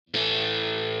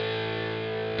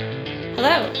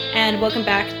Hello, and welcome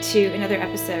back to another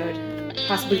episode,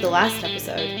 possibly the last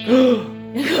episode.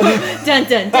 Dun dun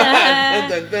dun, Dun,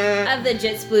 dun, dun. of the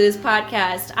Jits Blues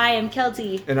podcast. I am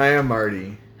Kelty. And I am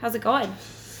Marty. How's it going?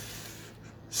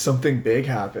 Something big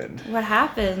happened. What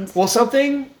happened? Well,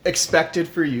 something expected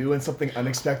for you and something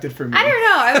unexpected for me. I don't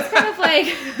know. I was kind of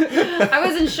like, I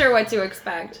wasn't sure what to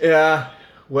expect. Yeah.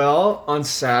 Well, on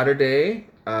Saturday,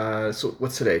 so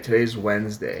what's today? Today's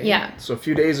Wednesday. Yeah. So a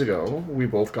few days ago, we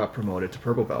both got promoted to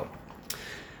Purple Belt.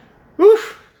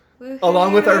 Woof!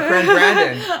 Along with our friend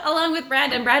Brandon. Along with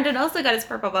Brandon. Brandon also got his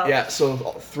purple belt. Yeah, so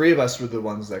three of us were the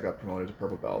ones that got promoted to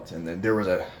Purple Belt, and then there was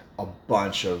a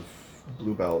bunch of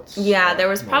blue belts. Yeah, there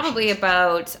was probably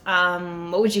promotions. about,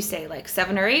 what would you say, like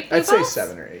 7 or 8 blue I'd say belts?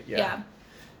 7 or 8, Yeah.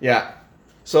 Yeah.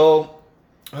 So,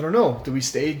 I don't know. Do we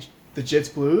stage the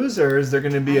Jits Blues, or is there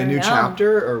going to be I a new don't know.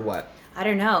 chapter, or what? I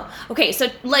don't know. Okay, so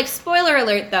like spoiler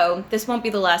alert though, this won't be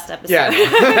the last episode.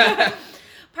 Yeah.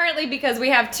 Partly because we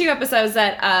have 2 episodes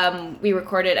that we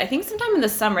recorded, I think sometime in the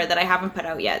summer that I haven't put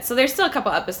out yet. So there's still a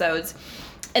couple episodes.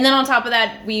 And then on top of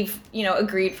that, we've,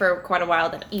 agreed for quite a while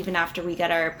that even after we get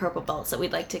our purple belts that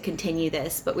we'd like to continue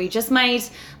this, but we just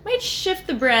might shift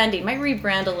the branding, might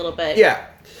rebrand a little bit. Yeah.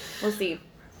 We'll see.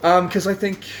 Because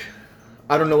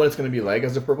I don't know what it's going to be like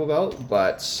as a Purple Belt,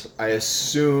 but I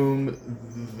assume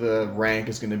the rank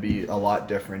is going to be a lot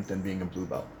different than being a Blue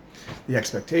Belt. The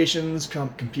expectations,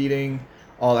 competing,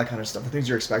 all that kind of stuff, the things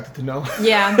you're expected to know.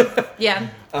 Yeah. Yeah.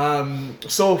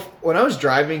 So when I was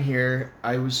driving here,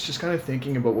 I was just kind of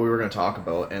thinking about what we were going to talk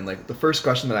about, and like the first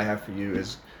question that I have for you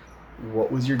is, what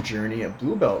was your journey at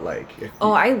Blue Belt like?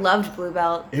 I loved blue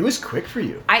belt. It was quick for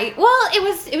you.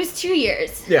 It was 2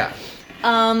 years. Yeah.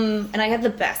 And I had the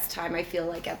best time, I feel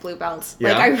like, at blue belts.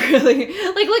 Yeah? Like, I really,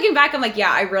 like, looking back, I'm like,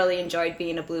 yeah, I really enjoyed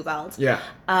being a blue belt. Yeah.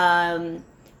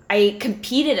 I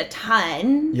competed a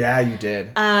ton. Yeah, you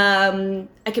did. I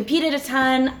competed a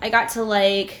ton. I got to,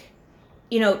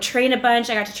 train a bunch.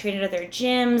 I got to train at other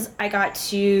gyms. I got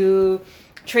to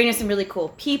train with some really cool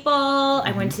people. Mm-hmm.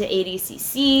 I went to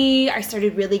ADCC. I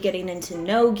started really getting into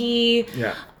no-gi.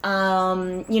 Yeah.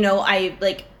 I,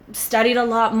 studied a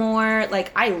lot more.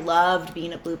 Like, I loved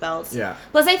being a blue belt. Yeah.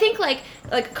 Plus, I think, like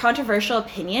controversial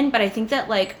opinion, but I think that,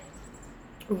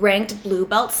 ranked blue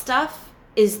belt stuff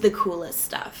is the coolest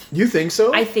stuff. You think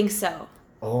so? I think so.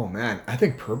 Oh man, I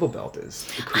think Purple Belt is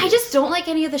the coolest. I just don't like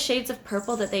any of the shades of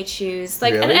purple that they choose.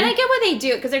 Like, Really? and I get why they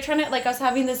do it, because they're trying to, I was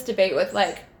having this debate with,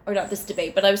 or not this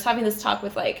debate, but I was having this talk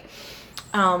with,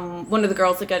 one of the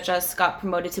girls that just got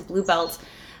promoted to blue belt.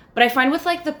 But I find with,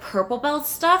 the purple belt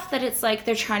stuff that it's,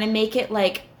 they're trying to make it,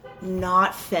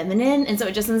 not feminine. And so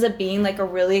it just ends up being, a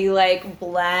really,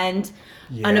 bland,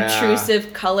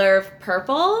 unobtrusive color of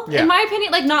purple. Yeah. In my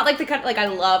opinion. Not, the kind, I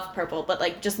love purple,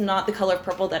 but, just not the color of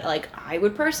purple that, I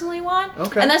would personally want.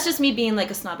 Okay. And that's just me being,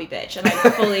 a snobby bitch. And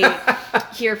I'm fully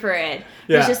here for it.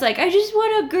 Yeah. It's just, I just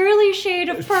want a girly shade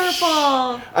of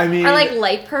purple. I mean... Or,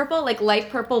 light purple,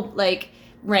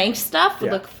 ranked stuff would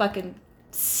Yeah. look fucking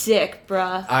sick,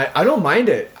 bruh. I don't mind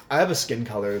it. I have a skin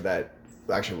color that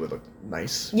actually would look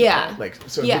nice. Yeah.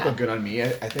 So it Yeah. would look good on me. I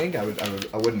think I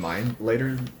wouldn't mind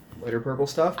lighter purple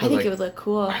stuff. I think it would look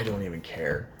cool. I don't even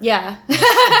care. Yeah.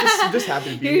 I'm just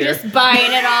happy to be You're here. just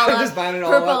buying it all I'm up. just buying it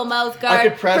all purple up. mouth I guard,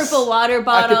 could press- purple water I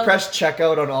bottle. could press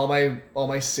checkout on all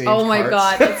my saved Oh my carts.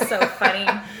 god, that's so funny.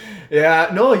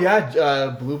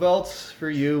 Blue Belt for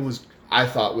you I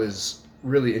thought was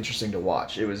really interesting to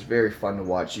watch. It was very fun to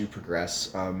watch you progress.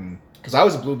 Because I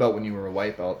was a blue belt when you were a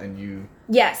white belt, and you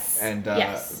Yes. and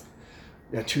yes.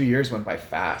 2 years went by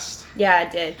fast. Yeah,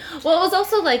 it did. Well, it was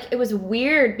also it was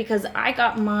weird because I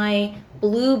got my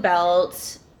blue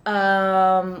belt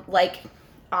August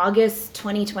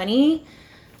 2020.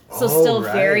 So still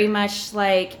right. very much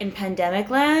in pandemic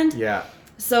land. Yeah.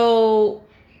 So,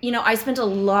 I spent a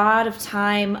lot of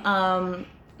time,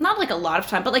 not a lot of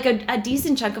time, but a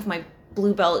decent chunk of my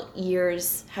blue belt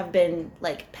years have been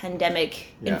pandemic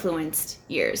influenced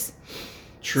years.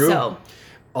 True. So,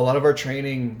 a lot of our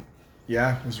training,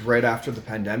 was right after the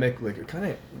pandemic.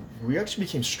 We actually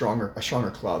became a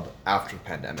stronger club after the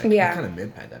pandemic. Yeah. Kind of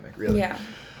mid-pandemic, really. yeah.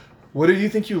 What do you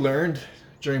think you learned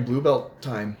during blue belt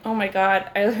time? Oh my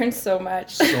god, I learned so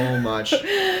much. So much.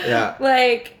 Yeah.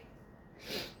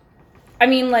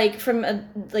 From a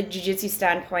jiu-jitsu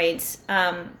standpoint,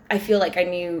 I feel like I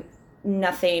knew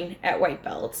nothing at white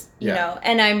belt, you know,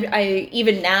 and I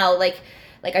even now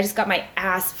I just got my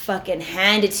ass fucking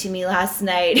handed to me last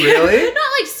night. Really?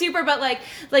 Not super, but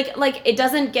it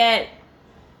doesn't get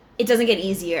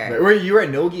easier. Right. You were at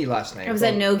Nogi last night. I was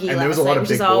at Nogi and last there was a lot night, of which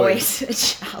big is boys. always a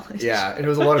challenge. Yeah, and there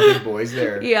was a lot of big boys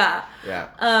there. Yeah. Yeah.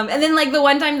 And then the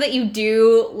one time that you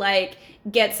do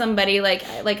get somebody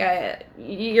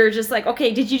you're just like,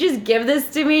 okay, did you just give this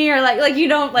to me, or like you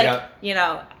don't like Yeah. you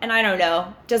know, and I don't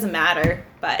know, doesn't matter,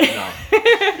 but No.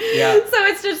 Yeah. so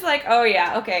it's just like, oh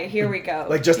yeah, okay, here we go.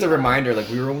 Like, just a You know? reminder, like,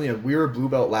 we were blue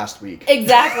belt last week.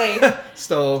 Exactly.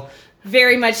 So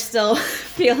Very much still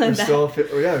feeling we're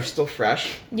that. we're still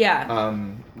fresh. Yeah.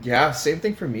 Yeah, same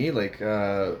thing for me. Like,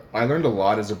 I learned a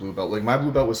lot as a blue belt. Like, my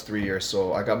blue belt was 3 years,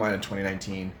 so I got mine in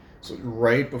 2019. So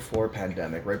right before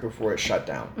pandemic, right before it shut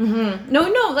down. Mm-hmm. No,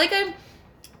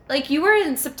 like you were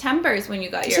in September's when you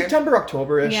got your September,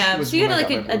 October-ish. Yeah, was so you when had I got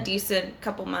like my a blue. decent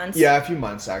couple months. Yeah, a few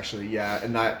months actually. Yeah,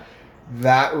 and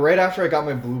that right after I got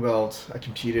my blue belt, I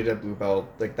competed at blue belt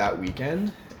like that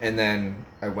weekend, and then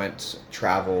I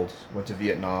traveled, went to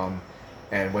Vietnam,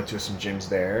 and went to some gyms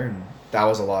there, and that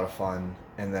was a lot of fun.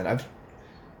 And then I've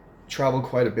traveled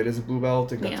quite a bit as a blue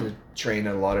belt and got Yeah. to train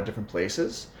at a lot of different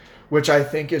places, which I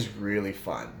think is really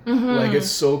fun. Mhm. Like, it's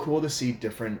so cool to see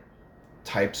different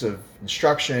types of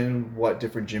instruction, what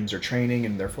different gyms are training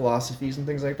and their philosophies and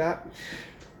things like that.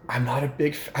 I'm not a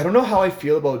big I don't know how I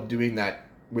feel about doing that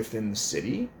within the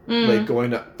city, like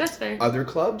going to That's fair. other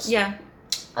clubs. Yeah.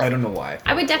 I don't know why.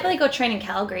 I would definitely go train in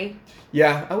Calgary.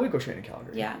 Yeah, I would go train in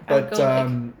Calgary. Yeah, I would but go,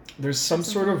 like, there's some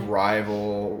sort of something.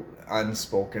 rival,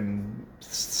 unspoken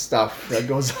stuff that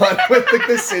goes on with like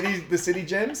the city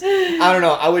gyms. I don't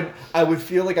know. I would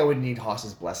feel like I would need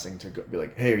Haas's blessing to be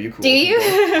like, hey, are you cool? Do you?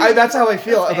 That's how I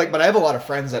feel. That's Like, but I have a lot of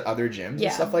friends at other gyms Yeah.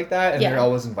 and stuff like that, and Yeah. they're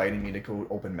always inviting me to go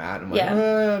open mat. I'm like,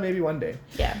 Yeah. maybe one day.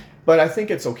 Yeah. But I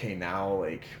think it's okay now.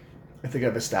 Like, I think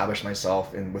I've established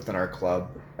myself within our club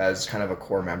as kind of a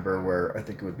core member, where I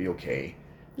think it would be okay.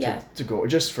 Yeah. To go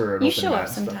just for an You open show mat up and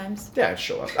stuff. sometimes. Yeah, I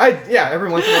show up. Every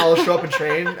once in a while I'll show up and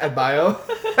train at bio.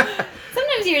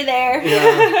 Sometimes you're there.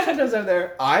 Yeah, sometimes I'm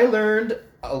there. I learned.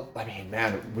 I mean,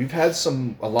 man, we've had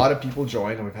a lot of people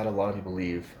join, and we've had a lot of people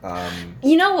leave.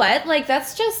 You know what? Like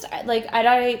that's just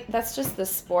that's just the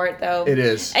sport though. It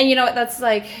is. And you know what? That's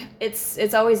like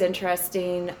it's always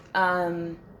interesting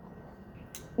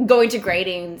going to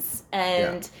gradings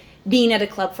and being at a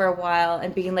club for a while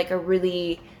and being like a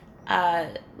really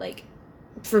like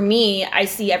for me, I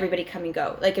see everybody come and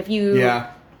go. Like if you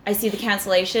I see the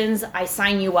cancellations, I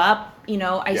sign you up, you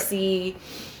know, I see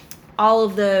all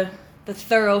of the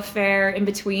thoroughfare in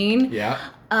between. Yeah.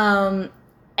 And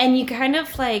you kind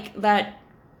of like that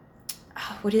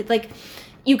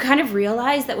you kind of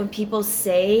realize that when people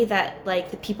say that like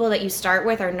the people that you start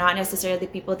with are not necessarily the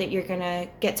people that you're gonna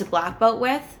get to black belt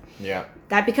with, Yeah.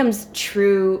 that becomes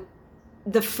true.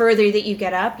 The further that you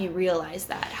get up, you realize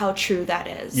that how true that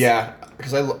is. Yeah,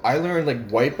 because I learned like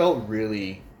white belt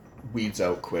really weeds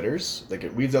out quitters. Like,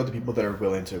 it weeds out the people that are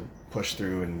willing to push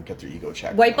through and get their ego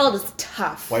checked. White belt is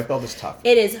tough. White belt is tough.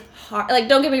 It is hard. Like,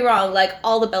 don't get me wrong. Like,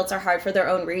 all the belts are hard for their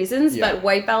own reasons, Yeah. but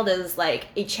white belt is like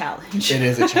a challenge. It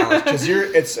is a challenge because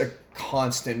it's a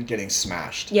constant getting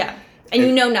smashed. Yeah, and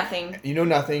you know nothing. You know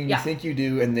nothing. Yeah. You think you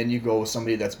do, and then you go with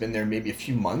somebody that's been there maybe a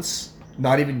few months,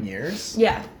 not even years.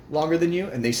 Yeah. Longer than you,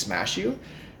 and they smash you.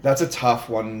 That's a tough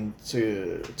one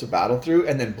to battle through.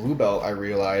 And then blue belt, I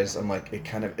realized, I'm like,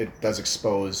 it does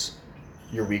expose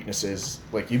your weaknesses.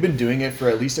 Like, you've been doing it for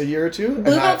at least a year or two.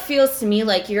 Blue belt feels to me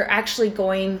like you're actually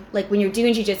going, like when you're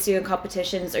doing jiu-jitsu in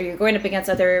competitions or you're going up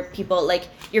against other people, like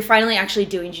you're finally actually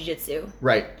doing jiu-jitsu.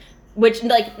 Right. Which,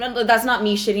 like, that's not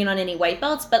me shitting on any white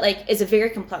belts, but like it's a very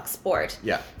complex sport.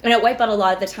 Yeah. And at white belt, a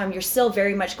lot of the time, you're still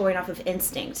very much going off of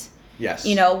instinct. Yes.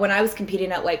 You know, when I was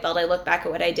competing at white belt, I look back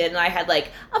at what I did and I had like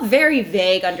a very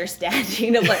vague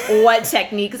understanding of like what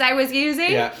techniques I was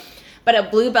using. Yeah. But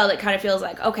at blue belt, it kind of feels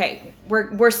like, okay,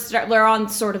 we're on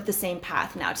sort of the same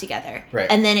path now together. Right.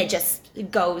 And then it just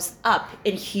goes up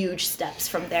in huge steps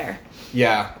from there.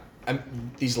 Yeah.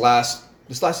 This last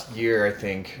year, I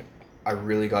think I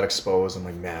really got exposed. I'm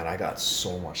like, man, I got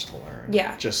so much to learn.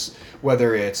 Yeah. Just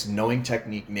whether it's knowing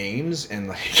technique names and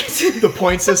like the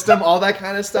point system, all that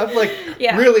kind of stuff. Like,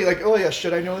 really, like, oh yeah,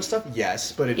 should I know this stuff?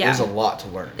 Yes, but it is a lot to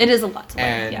learn. It is a lot to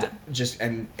learn. And just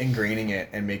ingraining it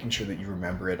and making sure that you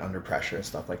remember it under pressure and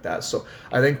stuff like that. So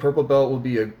I think purple belt will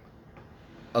be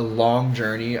a long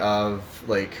journey of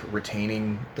like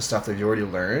retaining the stuff that you already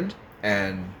learned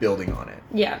and building on it.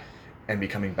 Yeah. And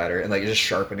becoming better and like just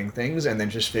sharpening things and then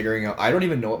just figuring out. I don't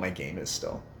even know what my game is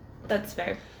still. That's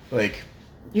fair. Like,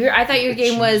 I thought your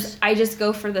game was I just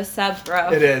go for the sub,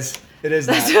 bro. It is that. It is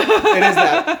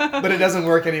that. But it doesn't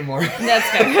work anymore. That's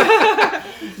fair.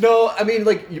 No, I mean,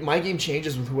 like, my game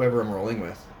changes with whoever I'm rolling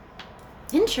with.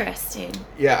 Interesting.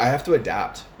 Yeah, I have to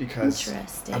adapt because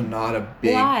Interesting. I'm not a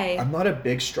big. Why? I'm not a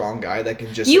big strong guy that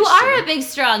can just. You are a big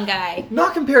strong guy.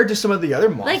 Not compared to some of the other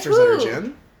monsters who? at our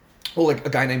gym. Well, like a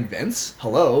guy named Vince.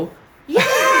 Hello. Yeah,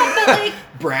 but like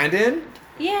Brandon,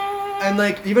 yeah, and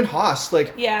like even Haas,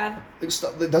 like yeah,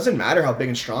 it doesn't matter how big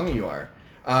and strong you are.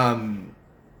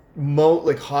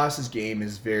 Like Haas's game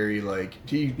is very like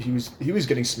he was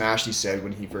getting smashed. He said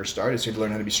when he first started, so he had to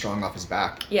learn how to be strong off his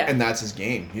back. Yeah, and that's his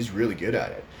game. He's really good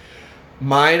at it.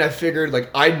 Mine, I figured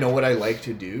like I know what I like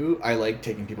to do. I like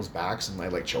taking people's backs and I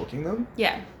like choking them.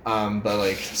 Yeah. But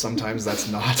like sometimes that's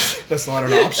not an option. That's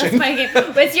my game.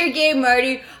 What's your game,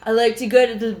 Marty? I like to go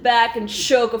to the back and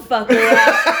choke a fucker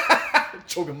out.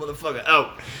 Choke a motherfucker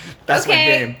out. That's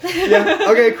okay. my game. Yeah.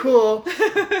 Okay. Cool.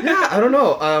 Yeah. I don't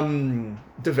know.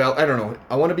 I don't know.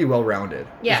 I want to be well-rounded.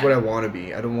 Yeah. Is what I want to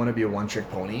be. I don't want to be a one-trick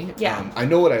pony. Yeah. I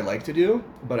know what I like to do,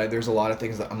 but there's a lot of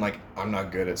things that I'm like, I'm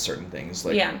not good at certain things.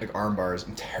 Like, yeah. like arm bars,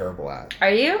 I'm terrible at. Are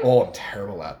you? Oh, I'm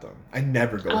terrible at them. I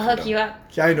never go I'll for hook them. you up.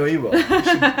 Yeah, I know you will.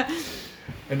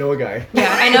 I know a guy. Yeah,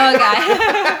 I know a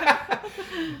guy.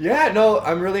 Yeah, no,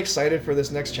 I'm really excited for this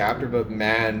next chapter, but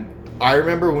man, I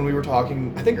remember when we were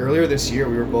talking, I think earlier this year,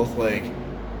 we were both like,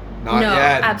 not no,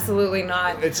 yet. Absolutely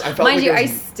not. I felt Mind like you, I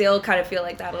still kind of feel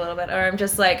like that a little bit. Or I'm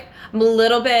just like, I'm a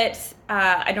little bit,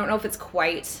 I don't know if it's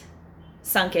quite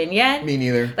sunk in yet. Me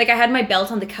neither. Like I had my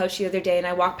belt on the couch the other day and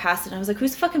I walked past it and I was like,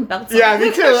 whose fucking belt's Yeah, on me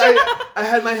the too. couch? I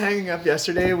had mine hanging up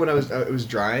yesterday when it was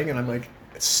drying, and I'm like,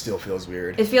 it still feels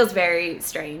weird. It feels very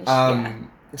strange. Yeah.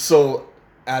 So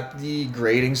at the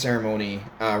grading ceremony,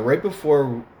 right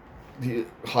before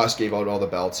Haas gave out all the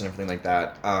belts and everything like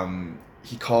that,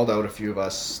 he called out a few of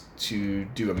us to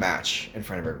do a match in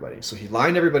front of everybody. So he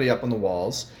lined everybody up on the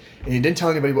walls, and he didn't tell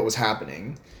anybody what was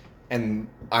happening. And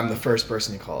I'm the first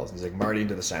person he calls. He's like, Marty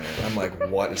into the center. I'm like,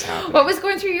 what is happening? What was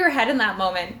going through your head in that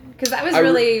moment? Because that was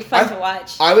really fun to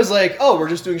watch. I was like, oh, we're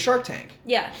just doing Shark Tank.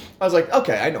 Yeah. I was like,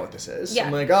 okay, I know what this is. Yeah.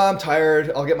 I'm like, oh, I'm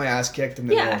tired. I'll get my ass kicked. And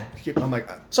then I'm like,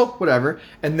 so whatever.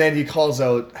 And then he calls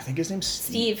out, I think his name's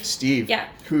Steve. Steve. Yeah.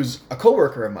 Who's a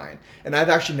coworker of mine. And I've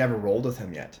actually never rolled with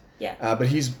him yet. Yeah. But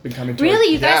he's been coming to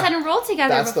Really? You guys hadn't rolled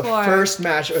together That's before? That's the first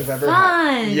match I've ever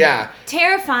had. Fun. Yeah.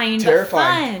 Terrifying, but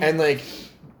fun. And like,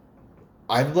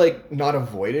 I've like not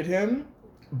avoided him,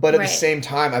 but at the same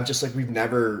time, I've just like, we've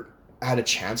never had a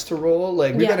chance to roll.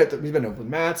 Like we've been open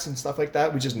mats and stuff like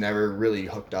that. We just never really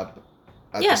hooked up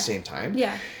at the same time.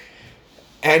 Yeah.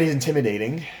 And he's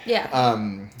intimidating. Yeah.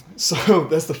 So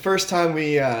that's the first time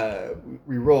we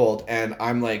rolled, and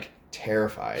I'm like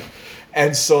terrified.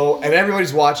 And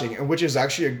everybody's watching, and which is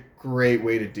actually a great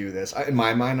way to do this. In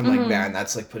my mind, I'm like, man,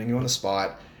 that's like putting you on the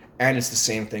spot, and it's the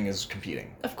same thing as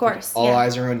competing. Of course. All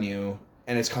eyes are on you,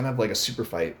 and it's kind of like a super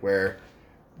fight where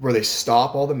they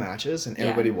stop all the matches and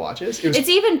everybody watches. It's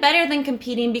even better than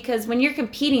competing, because when you're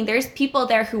competing, there's people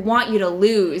there who want you to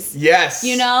lose. Yes.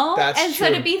 You know? That's true.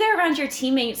 So to be there around your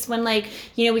teammates when, like,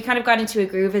 you know, we kind of got into a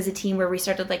groove as a team where we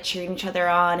started, like, cheering each other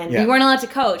on, and we weren't allowed to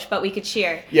coach, but we could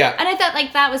cheer. Yeah. And I thought,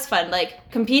 like, that was fun. Like,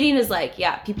 competing is like,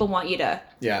 people want you to...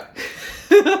 Yeah.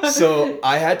 So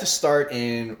I had to start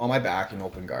on my back in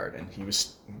open guard, and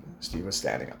Steve was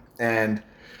standing up. And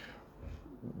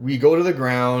we go to the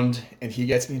ground, and he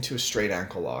gets me into a straight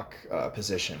ankle lock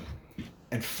position.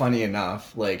 And funny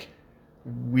enough, like,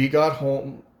 we got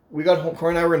home,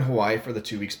 Corey and I were in Hawaii for the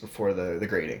 2 weeks before the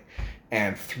grading.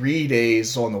 And 3 days,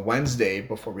 so on the Wednesday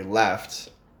before we left,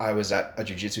 I was at a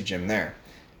jiu-jitsu gym there.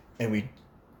 And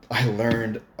I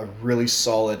learned a really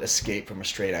solid escape from a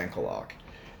straight ankle lock.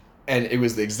 And it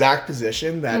was the exact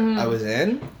position that I was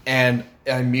in. And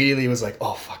I immediately was like,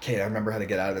 oh, fuck, hey, I remember how to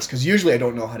get out of this. Because usually I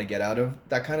don't know how to get out of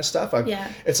that kind of stuff.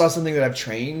 It's not something that I've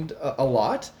trained a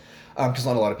lot. Because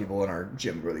not a lot of people in our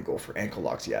gym really go for ankle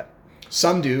locks yet.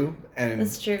 Some do. And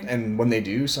that's true. And when they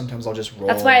do, sometimes I'll just roll.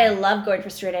 That's why I love going for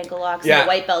straight ankle locks and the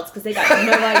white belts, because they got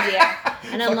no idea.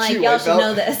 And I'm like, y'all should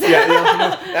know this.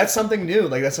 That's something new.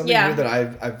 Like, that's something new that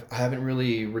I haven't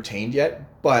really retained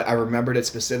yet. But I remembered it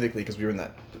specifically because we were in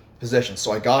that position.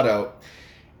 So I got out,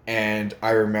 and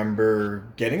I remember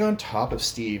getting on top of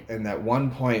Steve, and at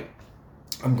one point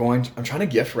I'm trying to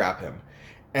gift wrap him,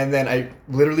 and then I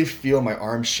literally feel my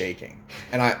arm shaking,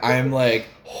 and I'm like,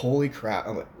 holy crap.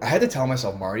 I had to tell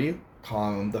myself, Marty,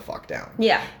 calm the fuck down.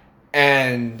 Yeah.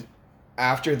 And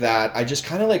after that, I just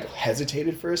kind of like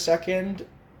hesitated for a second,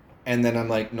 and then I'm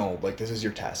like, no, like, this is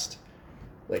your test.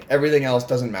 Like, everything else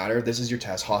doesn't matter. This is your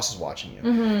test. Haas is watching you.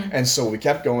 Mm-hmm. And so we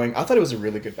kept going. I thought it was a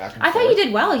really good back and forth. I thought you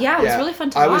did well. Yeah, it was really fun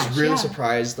to watch. I was really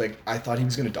surprised. Like, I thought he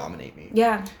was going to dominate me.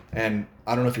 Yeah. And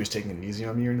I don't know if he was taking it easy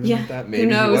on me or anything like that. Maybe who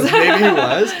knows? He was. Maybe he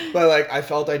was. But, like, I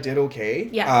felt I did okay.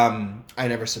 Yeah. I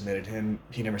never submitted him.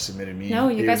 He never submitted me. No,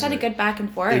 you guys had a good back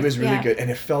and forth. It was really good. And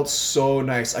it felt so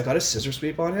nice. I got a scissor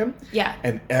sweep on him. Yeah.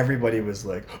 And everybody was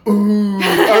like, ooh.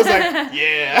 I was like, yeah.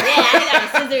 Yeah, I got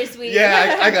a scissor sweep.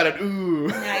 Yeah, I got an ooh.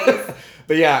 Nice.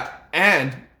 But yeah,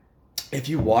 and if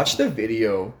you watch the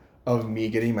video of me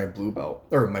getting my blue belt,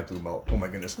 oh my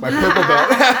goodness, my purple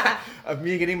belt, of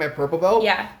me getting my purple belt,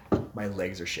 Yeah. my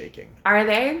legs are shaking. Are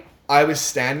they? I was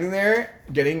standing there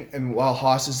and while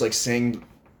Haas is like saying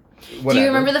whatever. Do you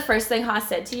remember the first thing Haas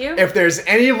said to you? If there's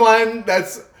anyone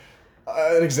that's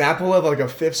an example of like a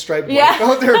 5th stripe white Yeah.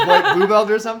 belt or white blue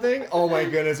belt or something, oh my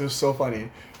goodness, it was so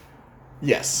funny.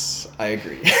 Yes, I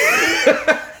agree.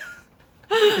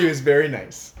 He was very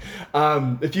nice.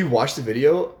 If you watch the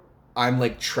video, I'm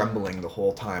like trembling the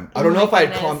whole time. I don't know if I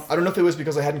don't know if it was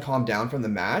because I hadn't calmed down from the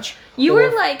match. You were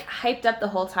like hyped up the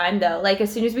whole time though. Like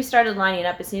as soon as we started lining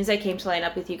up, as soon as I came to line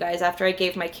up with you guys after I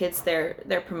gave my kids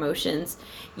their promotions,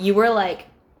 you were like,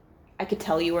 I could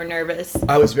tell you were nervous.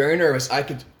 I was very nervous. I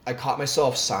caught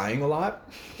myself sighing a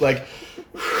lot. Like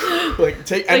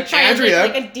take Like trying Andrea, to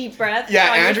take like a deep breath. yeah,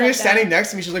 calm Andrea's yourself standing down.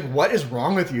 next to me. She's like, "What is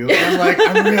wrong with you?" And I'm like,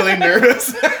 "I'm really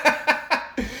nervous."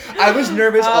 I was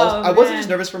nervous. I wasn't just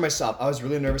nervous for myself. I was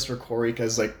really nervous for Corey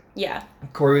because like Yeah.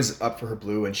 Corey was up for her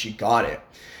blue and she got it.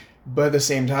 But at the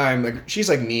same time, like she's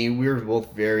like me. We were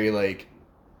both very like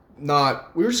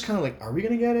not. We were just kind of like, "Are we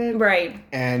gonna get it?" Right.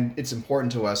 And it's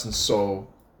important to us, and so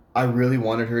I really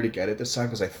wanted her to get it this time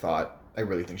because I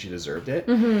really think she deserved it.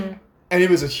 Mm-hmm. And it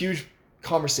was a huge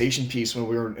conversation piece when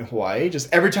we were in Hawaii.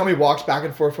 Just every time we walked back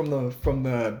and forth from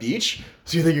the beach,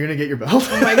 so you think you're gonna get your belt?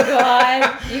 Oh my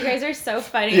god, you guys are so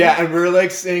funny. Yeah, and we were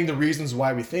like saying the reasons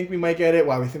why we think we might get it,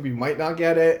 why we think we might not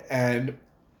get it, and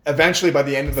eventually by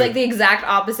the end of It's like the exact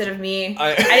opposite of me.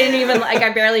 I didn't even like.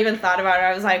 I barely even thought about it.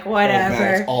 I was like, whatever. Oh,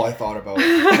 man, that's all I thought about.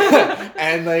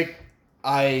 And like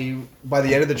by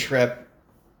the end of the trip,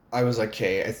 I was like,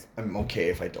 okay, I'm okay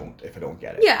if I don't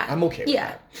get it. Yeah. I'm okay with Yeah.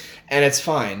 that. And it's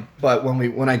fine. But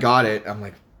when I got it, I'm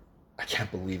like, I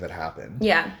can't believe it happened.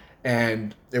 Yeah.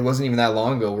 And it wasn't even that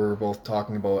long ago we were both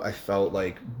talking about I felt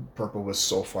like purple was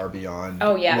so far beyond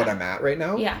what I'm at right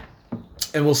now. Yeah.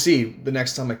 And we'll see the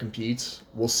next time I compete,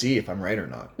 we'll see if I'm right or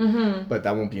not. Mm-hmm. But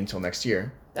that won't be until next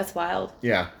year. That's wild.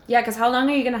 Yeah. Yeah, because how long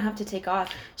are you gonna have to take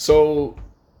off? So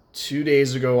 2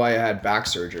 days ago I had back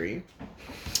surgery.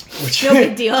 Which, No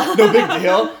big deal. No big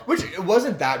deal. Which it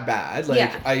wasn't that bad. Like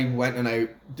Yeah. I went and I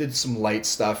did some light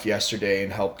stuff yesterday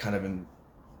and helped I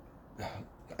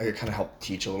helped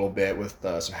teach a little bit with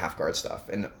some half guard stuff.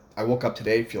 And I woke up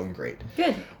today feeling great.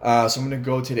 Good. So I'm gonna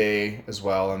go today as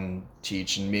well and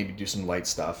teach and maybe do some light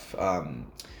stuff. I'm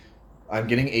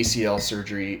getting ACL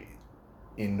surgery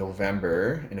in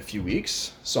November in a few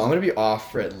weeks, so I'm gonna be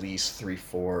off for at least 3,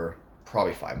 4,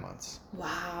 probably 5 months.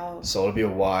 Wow. So it'll be a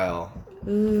while.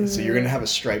 Ooh. So you're gonna have a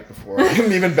stripe before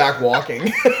I'm even back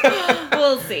walking.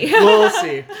 We'll see. We'll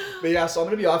see. But yeah, so I'm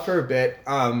gonna be off for a bit.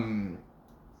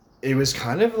 It was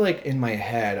kind of like in my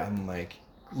head, I'm like,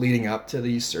 leading up to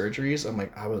these surgeries, I'm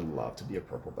like, I would love to be a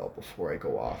purple belt before I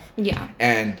go off. Yeah.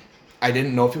 And I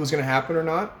didn't know if it was gonna happen or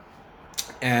not.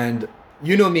 And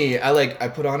you know me, I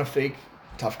put on a fake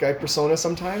tough guy persona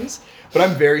sometimes, but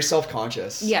I'm very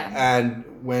self-conscious. Yeah. And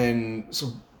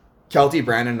Kelty,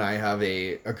 Brandon, and I have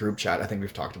a group chat. I think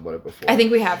we've talked about it before. I think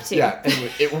we have to. Yeah,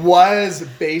 anyway, it was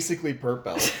basically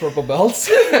purple belts.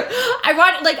 I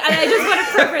just want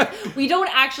to preference. We don't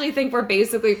actually think we're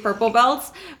basically purple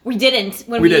belts. We didn't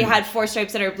when we had 4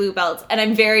 stripes and our blue belts. And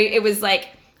I'm very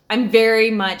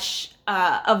much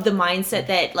of the mindset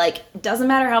that like doesn't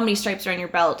matter how many stripes are on your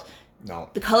belt.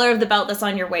 No. The color of the belt that's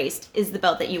on your waist is the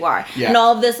belt that you are. Yeah. And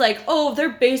all of this like, oh,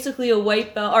 they're basically a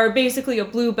white belt or basically a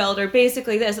blue belt or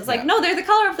basically this. It's like, no, they're the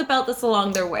color of the belt that's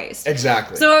along their waist.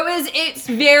 Exactly. So it's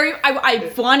very,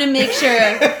 I want to make sure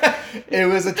it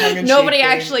was a tongue-in-cheek nobody thing.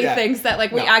 actually Yeah. thinks that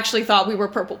like we actually thought we were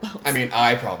purple belts. I mean,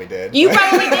 I probably did. You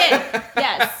probably did.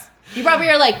 Yes. You probably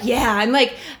are like, yeah, I'm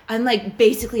like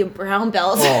basically a brown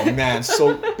belt. Oh man,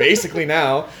 so basically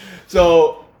now.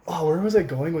 So where was I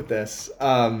going with this?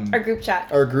 Our group chat.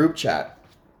 Our group chat.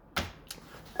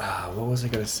 What was I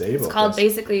gonna say about It's called this?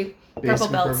 basically purple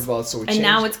belts. Purple belts. So we And changed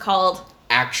now it's called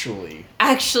actually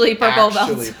purple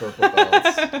belts. purple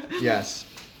belts. Yes.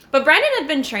 But Brandon had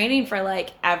been training for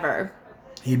like ever.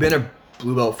 He'd been a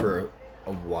blue belt for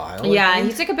a while. Yeah, I he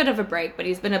think. took a bit of a break, but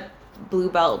he's been a blue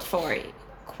belt for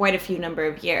quite a few number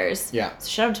of years. Yeah. So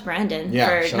shout out to Brandon Yeah,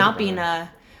 for shout out not to being Brandon.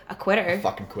 a quitter.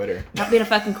 Fucking quitter. Not being a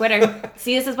fucking quitter.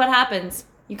 See, this is what happens.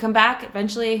 You come back,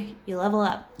 eventually you level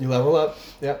up. You level up.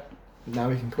 Yep. Now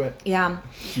we can quit. Yeah.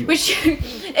 Cute. Which, and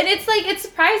it's like, it's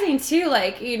surprising too,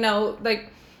 like, you know,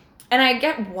 like, and I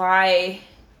get why,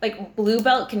 like, blue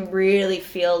belt can really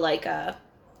feel like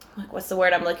what's the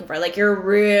word I'm looking for? Like, you're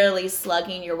really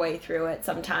slugging your way through it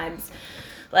sometimes.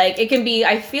 Like, it can be,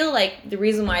 I feel like the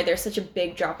reason why there's such a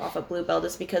big drop off of blue belt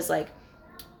is because, like,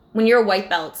 when you're a white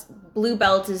belt, blue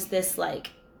belt is this,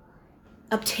 like,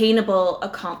 obtainable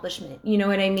accomplishment. You know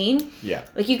what I mean? Yeah.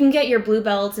 Like you can get your blue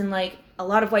belts, and like a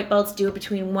lot of white belts do it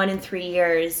between 1 and 3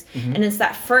 years. Mm-hmm. And it's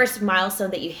that first milestone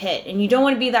that you hit. And you don't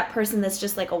want to be that person that's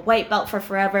just like a white belt for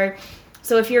forever.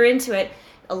 So if you're into it,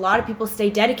 a lot of people stay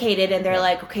dedicated and they're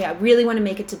like, okay, I really want to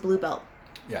make it to blue belt.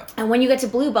 Yeah. And when you get to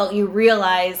blue belt, you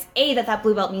realize, A, that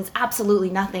blue belt means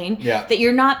absolutely nothing. Yeah. That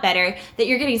you're not better. That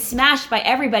you're getting smashed by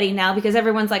everybody now because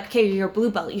everyone's like, okay, you're a blue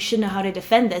belt. You should know how to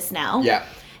defend this now. Yeah.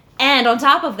 And on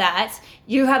top of that,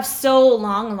 you have so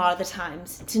long a lot of the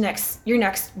times to your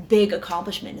next big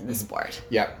accomplishment in the sport.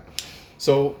 Yeah.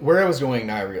 So where I was going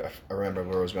now, I remember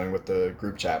where I was going with the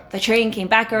group chat. The train came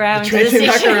back around. The train came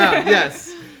back around,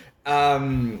 yes.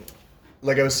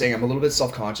 Like I was saying, I'm a little bit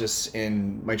self-conscious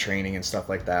in my training and stuff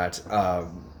like that.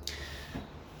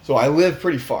 So I live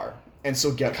pretty far. And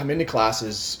so coming to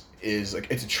classes is like,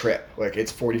 it's a trip. Like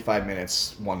it's 45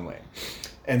 minutes one way.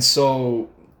 And so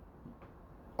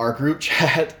our group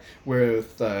chat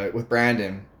with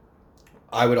Brandon,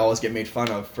 I would always get made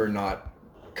fun of for not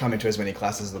coming to as many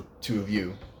classes as the two of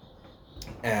you.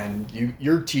 And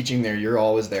you're teaching there, you're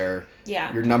always there.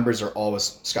 Yeah. Your numbers are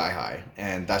always sky high,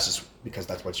 and that's just because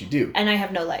that's what you do. And I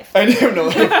have no life. I have no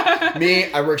life.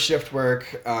 Me, I work shift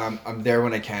work. I'm there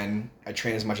when I can. I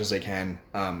train as much as I can.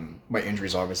 My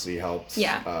injuries obviously helped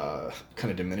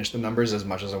kind of diminish the numbers as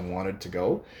much as I wanted to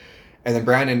go. And then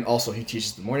Brandon also, he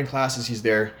teaches the morning classes. He's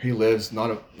there. He lives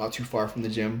not too far from the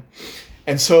gym.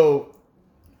 And so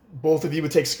both of you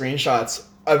would take screenshots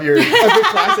of your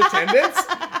class attendance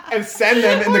and send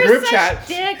them in the group chat.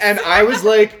 Dicks. And I was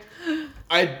like,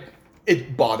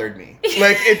 it bothered me.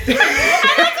 Like it.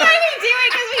 That's why we do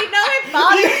it, because we know it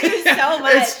bothers you so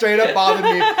much. It straight up bothered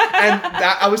me. And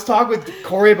I was talking with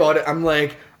Corey about it. I'm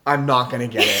like, I'm not going to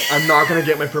get it. I'm not going to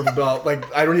get my purple belt.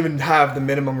 Like, I don't even have the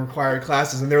minimum required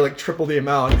classes, and they're like triple the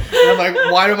amount. And I'm like,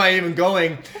 why am I even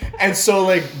going? And so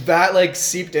like that like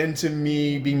seeped into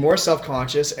me being more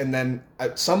self-conscious. And then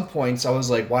at some points I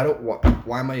was like, why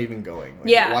am I even going? Like,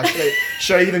 Yeah. Why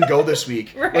should I even go this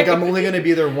week? Right. Like, I'm only going to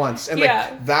be there once. And Yeah.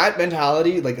 like that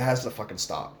mentality like has to fucking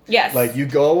stop. Yes. Like you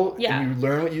go Yeah. and you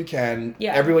learn what you can.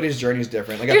 Yeah. Everybody's journey is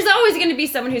different. Like There's always going to be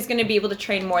someone who's going to be able to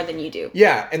train more than you do.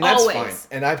 yeah, and that's Always. fine.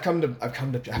 And I've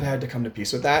had to come to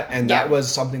peace with that. And Yeah. that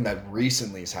was something that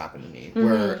recently has happened to me,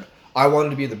 where I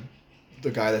wanted to be the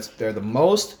guy that's there the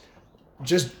most.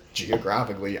 Just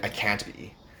geographically, I can't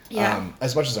be. Yeah.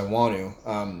 As much as I want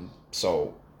to.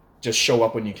 So just show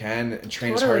up when you can and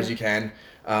train as hard as you can.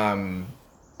 And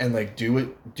like do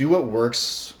what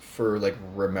works for like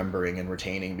remembering and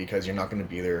retaining, because you're not going to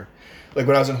be there. Like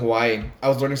when I was in Hawaii, I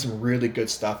was learning some really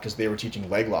good stuff because they were teaching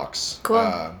leg locks.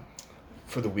 Cool.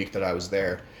 For the week that I was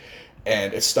there.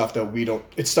 And it's stuff that we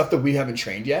haven't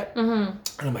trained yet. Mm-hmm.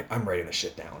 And I'm like, I'm writing this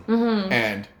shit down. Mm-hmm.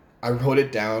 And I wrote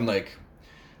it down like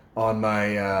on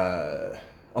my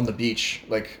on the beach,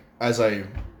 like as I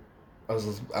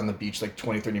was on the beach like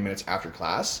 20-30 minutes after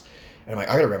class, and I'm like,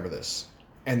 I gotta remember this.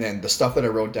 And then the stuff that I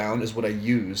wrote down is what I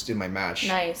used in my match.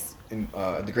 Nice. In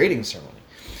the grading ceremony.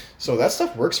 So that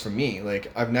stuff works for me.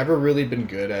 Like I've never really been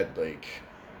good at like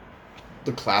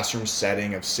the classroom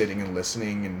setting of sitting and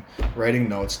listening and writing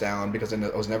notes down, because I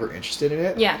was never interested in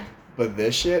it. Yeah. But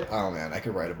this shit, oh man, I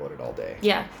could write about it all day.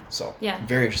 Yeah. So Yeah. I'm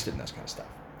very interested in this kind of stuff.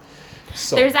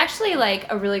 So There's actually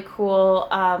like a really cool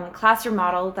classroom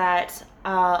model that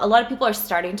a lot of people are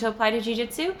starting to apply to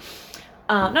jiu-jitsu.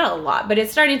 Not a lot, but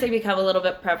it's starting to become a little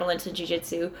bit prevalent in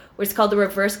jiu-jitsu, where it's called the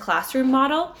reverse classroom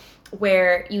model,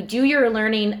 where you do your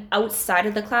learning outside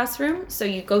of the classroom. So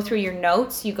you go through your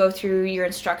notes, you go through your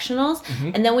instructionals,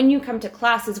 and then when you come to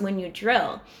class is when you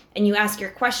drill and you ask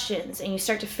your questions and you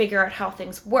start to figure out how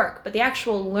things work. But the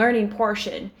actual learning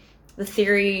portion, the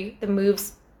theory, the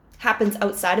moves, happens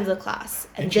outside of the class.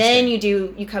 And then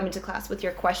you come into class with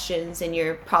your questions and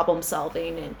your problem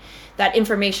solving, and that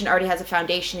information already has a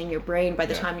foundation in your brain by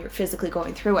the time you're physically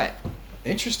going through it.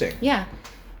 Interesting. Yeah.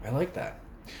 I like that.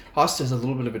 Haas has a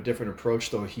little bit of a different approach,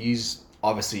 though. He's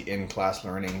obviously in class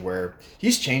learning, where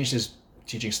he's changed his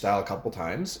teaching style a couple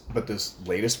times, but this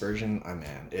latest version, oh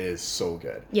man, it is so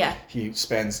good. Yeah. He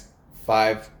spends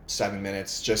 5-7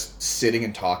 minutes just sitting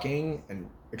and talking and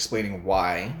explaining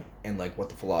why and like what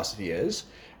the philosophy is.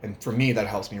 And for me, that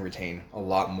helps me retain a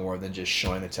lot more than just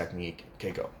showing the technique.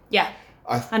 Okay, go. Yeah.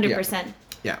 100%.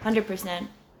 Yeah. 100%.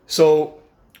 So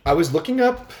I was looking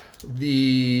up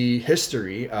the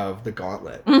history of the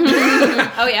gauntlet.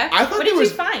 Oh yeah? What did you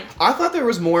find? I thought there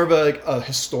was more of a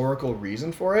historical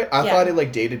reason for it. I thought it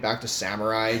like dated back to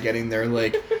samurai getting their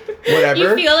like whatever.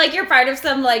 You feel like you're part of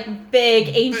some like big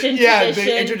ancient tradition.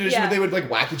 Big ancient tradition where they would like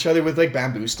whack each other with like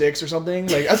bamboo sticks or something.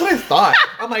 Like that's what I thought.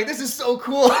 I'm like, this is so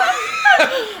cool.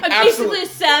 I'm basically a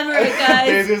samurai,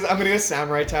 guys. I'm gonna get a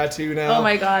samurai tattoo now. Oh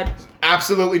my god.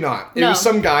 Absolutely not. It was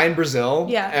some guy in Brazil.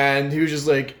 Yeah. And he was just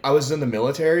like, I was in the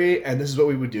military and this is what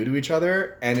we would do to each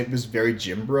other. And it was very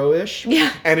gym bro-ish.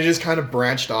 Yeah. And it just kind of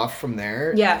branched off from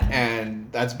there. Yeah.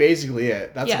 And that's basically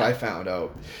it. That's what I found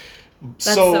out. That's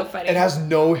so funny. It has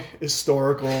no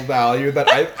historical value that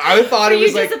I thought it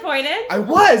was like. Were you disappointed? I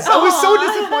was so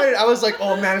disappointed. I was like,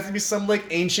 oh man, it's gonna be some like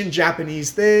ancient Japanese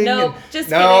thing. Nope,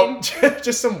 kidding.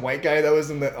 Just some white guy that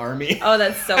was in the army. Oh,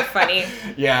 that's so funny.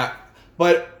 Yeah.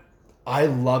 But I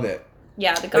love it.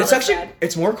 Yeah, the gauntlet's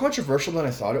it's more controversial than I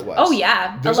thought it was. Oh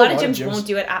yeah. There's a lot of gyms won't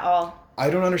do it at all.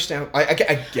 I don't understand.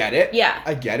 I get it. Yeah.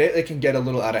 I get it. It can get a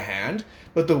little out of hand.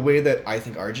 But the way that I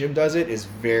think our gym does it is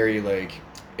very like,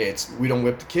 we don't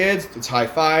whip the kids, it's high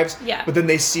fives. Yeah. But then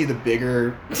they see the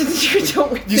bigger...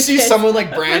 you see someone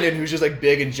like Brandon who's just like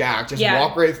big and jacked, just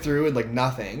walk right through and like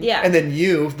nothing. Yeah. And then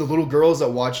the little girls that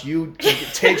watch you take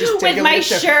with it my like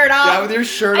shirt off. Yeah, with your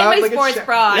shirt off. I'm my sports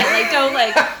bra. Like, don't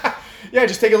like... Yeah,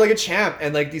 just take it like a champ.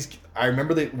 And like I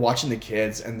remember watching the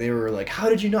kids and they were like, how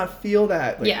did you not feel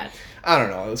that? Like, yeah. I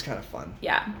don't know. It was kind of fun.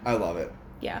 Yeah. I love it.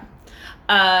 Yeah.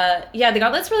 The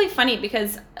gauntlet's really funny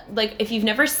because, like, if you've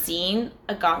never seen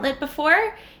a gauntlet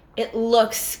before, it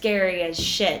looks scary as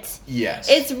shit. Yes.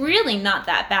 It's really not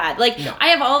that bad. Like, no. I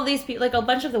have all of these people, like, a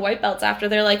bunch of the white belts after,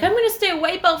 they're like, I'm going to stay a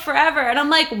white belt forever. And I'm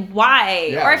like,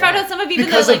 why? Yeah, or I found out some of even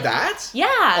because the, of that?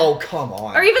 Yeah. Oh, come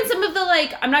on. Or even some of the,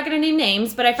 like, I'm not going to name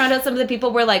names, but I found out some of the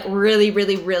people were, like, really,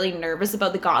 really, really nervous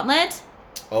about the gauntlet.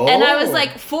 Oh. And I was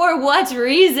like, for what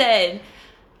reason?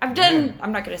 I'm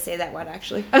not going to say that one,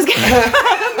 actually. I was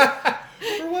gonna...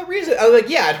 For what reason? I was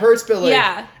like, yeah, it hurts, but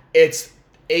like, it's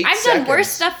 8 I've seconds. done worse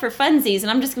stuff for funsies,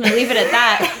 and I'm just going to leave it at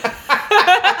that.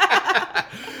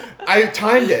 I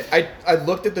timed it. I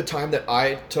looked at the time that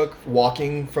I took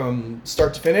walking from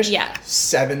start to finish. Yeah.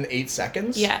 7-8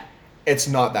 seconds. Yeah. It's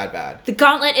not that bad. The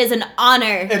gauntlet is an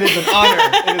honor. It is an honor.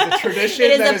 It is a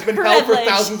tradition that has been held for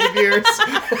thousands of years.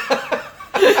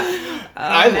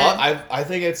 I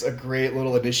think it's a great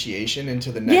little initiation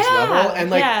into the next level. And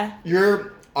like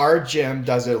our gym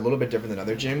does it a little bit different than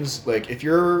other gyms. Like if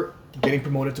you're getting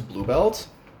promoted to blue belt,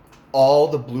 all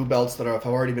the blue belts that have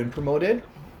already been promoted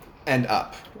and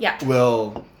up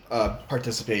will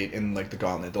participate in like the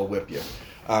gauntlet. They'll whip you.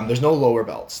 There's no lower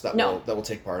belts that will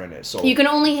take part in it. So you can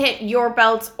only hit your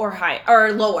belts or high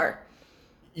or lower.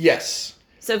 Yes.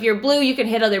 So if you're blue, you can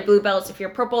hit other blue belts. If you're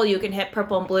purple, you can hit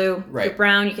purple and blue. Right. If you're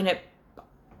brown, you can hit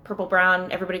purple,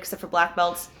 brown, everybody except for black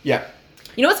belts. Yeah.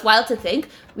 You know what's wild to think?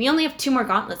 We only have 2 more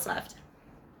gauntlets left.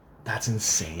 That's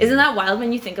insane. Isn't that wild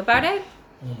when you think about it?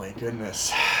 Oh my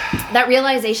goodness. That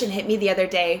realization hit me the other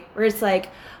day where it's like,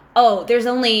 oh, there's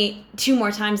only 2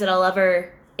 more times that I'll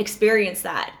ever experience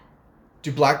that.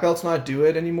 Do black belts not do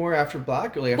it anymore after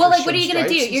black? Or like well, like, what are you going to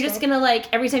do? You're just going to,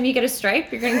 like, every time you get a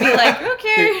stripe, you're going to be like,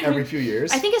 okay. Every few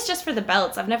years? I think it's just for the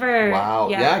belts. I've never... Wow.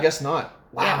 Yeah, I guess not.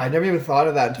 Wow, I never even thought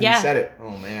of that until you said it.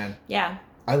 Oh, man. Yeah.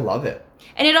 I love it.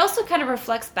 And it also kind of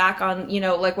reflects back on, you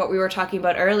know, like what we were talking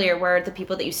about earlier, where the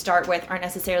people that you start with aren't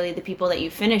necessarily the people that you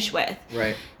finish with.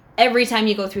 Right. Every time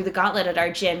you go through the gauntlet at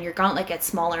our gym, your gauntlet gets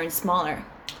smaller and smaller.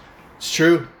 It's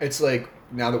true. It's like,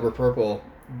 now that we're purple,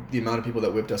 the amount of people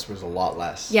that whipped us was a lot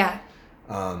less. Yeah.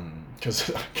 Because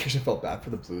I actually felt bad for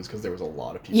the Blues because there was a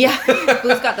lot of people. Yeah,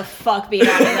 Blues got the fuck beat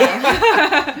out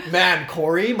of them. Man,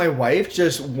 Corey, my wife,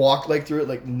 just walked like through it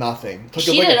like nothing.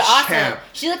 She did awesome.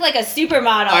 She looked like a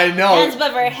supermodel. I know. Hands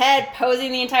above her head,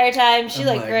 posing the entire time. She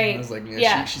looked great. I was like,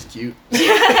 yeah, she's cute.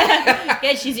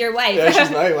 Yeah, she's your wife. Yeah,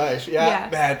 she's my wife. Yeah,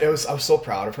 man, I was so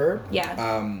proud of her.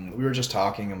 Yeah. We were just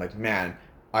talking. I'm like, man,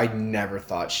 I never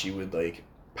thought she would like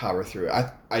power through it.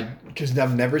 Because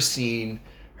I've never seen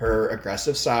her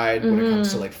aggressive side when it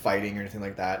comes to like fighting or anything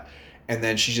like that. And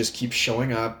then she just keeps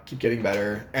showing up, keep getting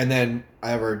better. And then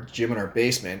I have our gym in our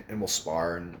basement and we'll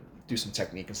spar and do some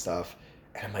technique and stuff.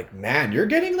 And I'm like, man, you're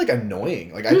getting like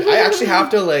annoying. Like I actually have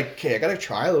to like, okay, I got to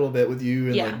try a little bit with you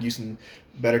and like use some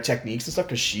better techniques and stuff.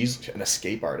 Cause she's an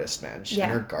escape artist, man.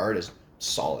 And her guard is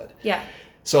solid. Yeah.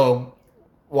 So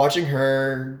watching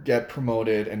her get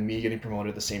promoted and me getting promoted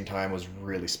at the same time was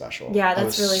really special. Yeah,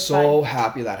 that's really fun. I was so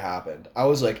happy that happened. I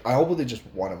was like, I hope that just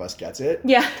one of us gets it.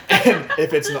 Yeah. And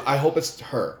if it's not, I hope it's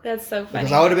her. That's so funny.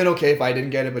 Because I would have been okay if I didn't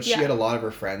get it, but she had a lot of her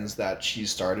friends that she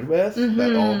started with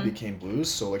that all became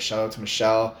Blues. So like shout out to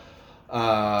Michelle,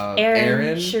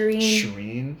 Aaron,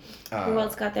 Shireen. Who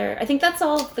else got there? I think that's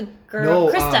all the girl.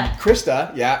 No, Krista.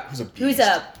 Krista, yeah, who's a beast. Who's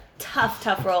a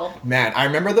tough role. Man, I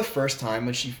remember the first time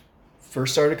when she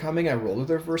first started coming, I rolled with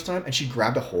her first time, and she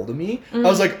grabbed a hold of me. Mm-hmm. I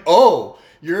was like, oh,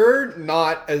 you're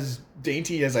not as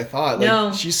dainty as I thought. Like,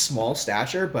 No. she's small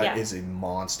stature, but Yeah. is a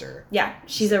monster. Yeah,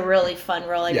 she's a really fun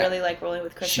roll. I Yeah. really like rolling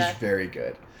with Krista. She's very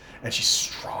good. And she's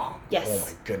strong. Yes. Oh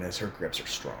my goodness, her grips are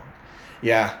strong.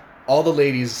 Yeah. All the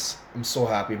ladies, I'm so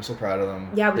happy. I'm so proud of them.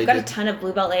 Yeah, we've They got did- a ton of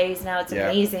blue belt ladies now. It's Yeah.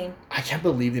 amazing. I can't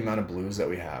believe the amount of blues that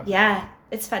we have. Yeah,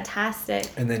 it's fantastic.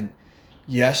 And then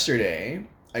yesterday,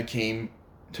 I came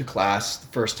to class the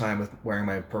first time with wearing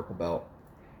my purple belt.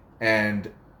 And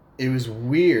it was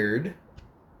weird,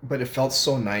 but it felt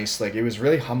so nice. Like, it was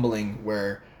really humbling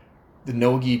where the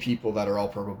no-gi people that are all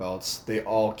purple belts, they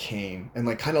all came and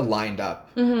like kind of lined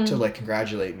up Mhm. to like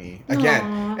congratulate me again.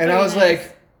 Aw, And very I was nice.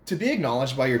 like, to be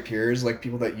acknowledged by your peers, like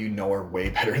people that you know are way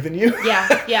better than you.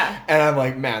 Yeah, yeah. And I'm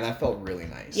like, man, that felt really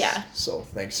nice. Yeah. So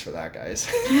thanks for that, guys.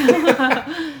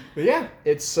 But yeah,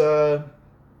 it's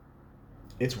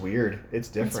weird. It's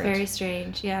different. It's very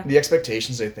strange, yeah. The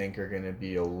expectations, I think, are going to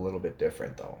be a little bit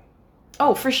different, though.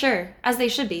 Oh, for sure. As they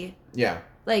should be. Yeah.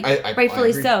 Like, I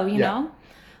rightfully agree. so, you Yeah. know?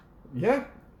 Yeah.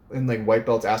 And like white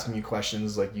belts asking you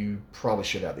questions, like you probably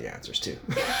should have the answers too.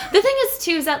 The thing is,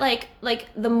 too, is that, like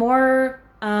the more...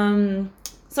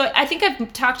 so I think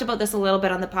I've talked about this a little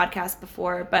bit on the podcast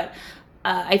before, but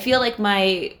I feel like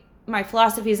my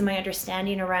philosophies and my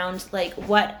understanding around like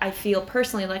what I feel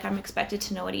personally like I'm expected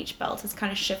to know at each belt has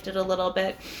kind of shifted a little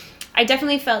bit. I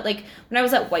definitely felt like when I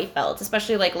was at white belt,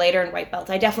 especially like later in white belt,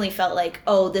 I definitely felt like,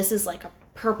 oh, this is like a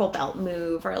purple belt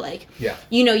move, or like, Yeah.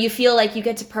 you know, you feel like you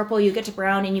get to purple, you get to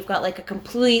brown, and you've got like a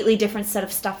completely different set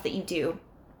of stuff that you do.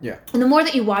 Yeah. And the more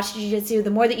that you watch jiu-jitsu, the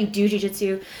more that you do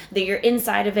jiu-jitsu, that you're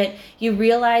inside of it, you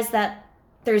realize that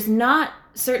there's not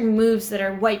certain moves that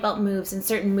are white belt moves and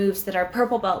certain moves that are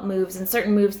purple belt moves and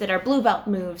certain moves that are blue belt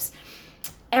moves.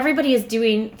 Everybody is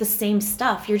doing the same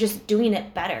stuff. You're just doing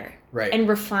it better. Right. And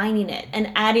refining it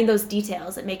and adding those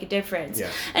details that make a difference. Yeah.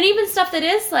 And even stuff that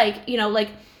is like, you know, like,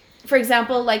 for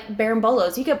example, like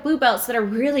Barambolos. You get blue belts that are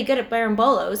really good at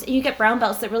Barambolos, and you get brown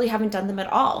belts that really haven't done them at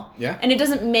all. Yeah. And it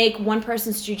doesn't make one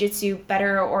person's jiu-jitsu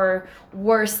better or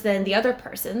worse than the other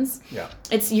person's. Yeah.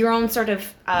 It's your own sort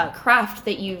of craft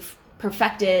that you've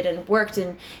perfected and worked.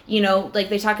 And, you know,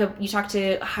 like you talk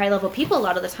to high-level people a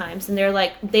lot of the times, and they're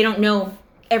like, they don't know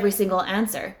every single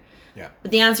answer. Yeah.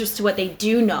 But the answers to what they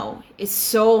do know is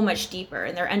so much deeper,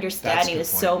 and their understanding good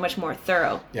is point. so much more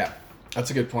thorough. Yeah. That's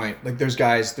a good point. Like there's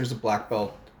a black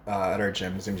belt at our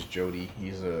gym. His name is Jody.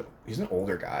 He's an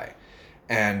older guy.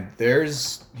 And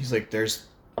there's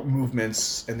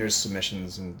movements and there's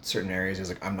submissions in certain areas. He's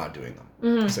like, I'm not doing them.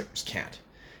 Mm-hmm. He's like, just can't.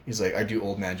 He's like, I do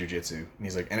old man jiu-jitsu. And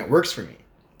he's like, and it works for me.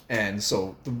 And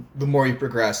so the more you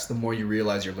progress, the more you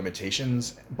realize your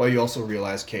limitations, but you also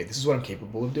realize, okay, this is what I'm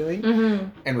capable of doing. Mm-hmm.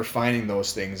 And refining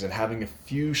those things and having a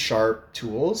few sharp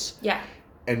tools Yeah.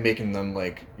 and making them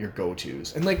like your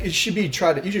go-tos. And like you should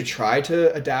try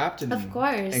to adapt and Of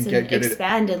course. and get good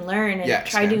expand and learn and Yeah,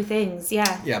 try expand. new things.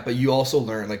 Yeah. yeah, but you also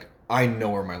learn like I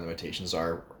know where my limitations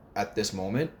are at this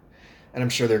moment, and I'm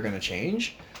sure they're going to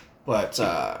change. But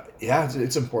yeah,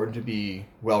 it's important to be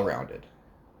well-rounded,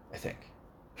 I think.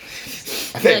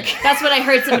 Like, that's what I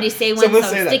heard somebody say once, Someone so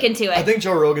say I'm that. sticking to it. I think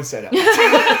Joe Rogan said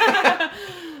it.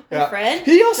 My friend?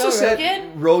 He also Joe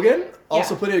said Rogan?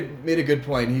 also Yeah. made a good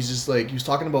point. He's just like he was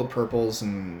talking about purples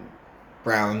and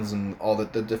browns and all the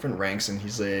different ranks, and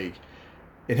he's like,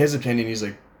 in his opinion, he's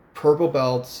like, purple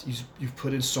belts, you've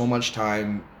put in so much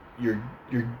time, you're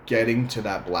getting to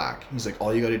that black. He's like,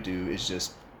 all you got to do is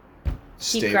just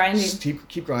Keep grinding.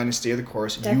 keep grinding, stay the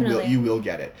course, and Definitely. you will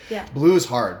get it. Yeah. Blue is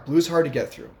hard. Blue is hard to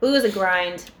get through. Blue is a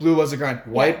grind. Blue was a grind.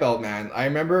 White Yeah. belt, man. I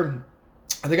remember,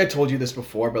 I think I told you this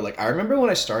before, but like I remember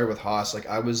when I started with Haas, like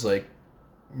I was like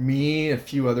me and a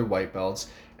few other white belts,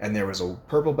 and there was a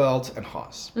purple belt and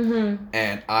Haas. Mm-hmm.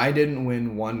 And I didn't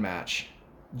win one match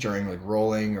during like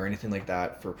rolling or anything like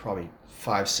that for probably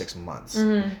 5-6 months.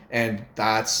 Mm-hmm. And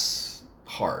that's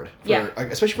hard. Yeah.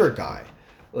 Especially for a guy.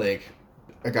 Like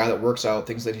a guy that works out,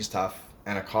 thinks that he's tough,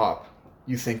 and a cop.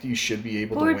 You think that you should be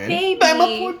able Poor to win. baby. I'm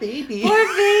a poor baby. Poor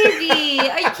baby.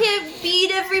 I can't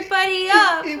beat everybody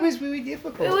up. It was really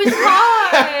difficult. It was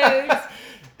hard.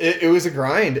 It was a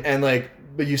grind, and like,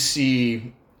 but you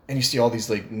see all these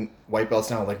like white belts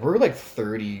now. Like we're like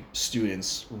 30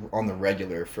 students on the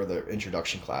regular for the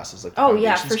introduction classes. Like the Oh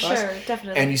yeah, foundations for class. sure,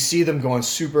 definitely. And you see them going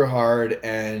super hard,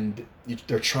 and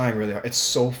they're trying really hard. It's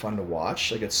so fun to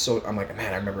watch. Like I'm like,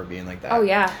 man, I remember being like that. Oh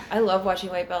yeah, I love watching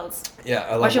white belts. Yeah,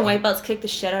 I love Watching white belts kick the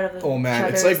shit out of them. Oh man,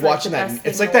 it's like watching that.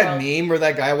 It's like that meme where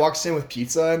that guy walks in with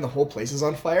pizza and the whole place is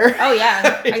on fire. Oh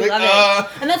yeah, I He's like, love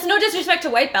it. And that's no disrespect to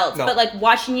white belts, No. but like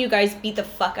watching you guys beat the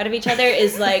fuck out of each other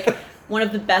is like one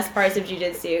of the best parts of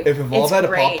jiu-jitsu. If Evolve It's had a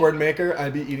great. popcorn maker,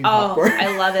 I'd be eating Oh, popcorn.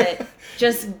 I love it.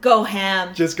 Just go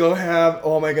ham. Just go have,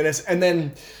 oh my goodness. And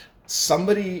then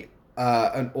somebody,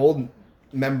 an old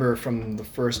member from the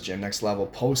first gym, Next Level,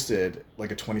 posted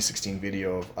like a 2016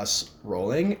 video of us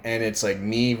rolling, and it's like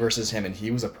me versus him, and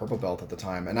he was a purple belt at the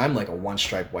time, and I'm like a one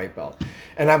stripe white belt,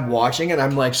 and I'm watching, and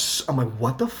I'm like,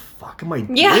 what the fuck am I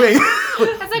doing? Yeah.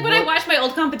 It's like when I watch my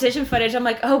old competition footage, I'm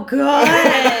like, oh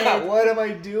god. What am I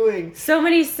doing? So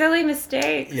many silly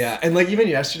mistakes. Yeah, and like even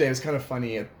yesterday, it was kind of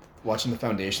funny watching the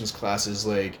foundations classes.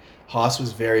 Like Haas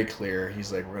was very clear.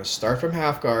 He's like, we're gonna start from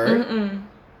half guard.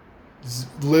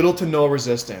 Little to no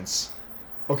resistance.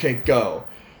 Okay, go.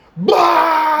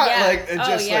 Blah! Yeah. Like, and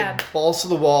just like balls to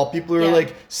the wall. People are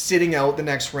like sitting out the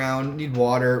next round, need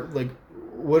water. Like,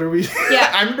 what are we?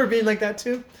 Yeah. I remember being like that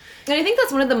too. And I think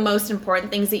that's one of the most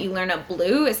important things that you learn at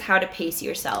Blue is how to pace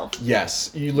yourself. Yes,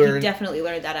 you You definitely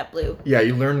learned that at Blue. Yeah,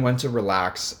 you learn when to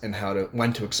relax and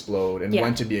when to explode and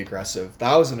when to be aggressive.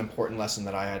 That was an important lesson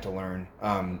that I had to learn,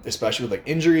 especially with like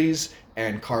injuries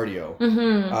and cardio.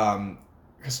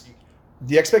 Because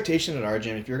the expectation at our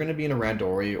gym, if you're going to be in a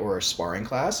randori or a sparring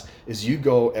class, is you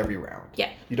go every round.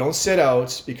 Yeah. You don't sit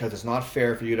out because it's not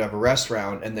fair for you to have a rest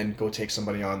round and then go take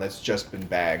somebody on that's just been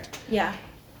bagged. Yeah.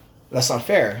 That's not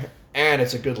fair. And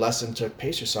it's a good lesson to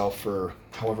pace yourself for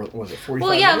however, what was it, 45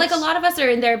 Well, yeah, minutes? like a lot of us are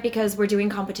in there because we're doing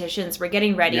competitions. We're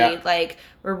getting ready. Yeah. Like,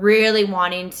 we're really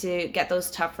wanting to get those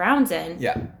tough rounds in.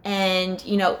 Yeah. And,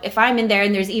 you know, if I'm in there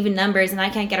and there's even numbers and I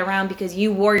can't get around because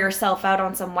you wore yourself out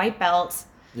on some white belts.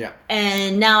 Yeah.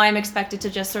 And now I'm expected to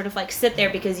just sort of like sit there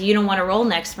because you don't want to roll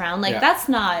next round. Like, that's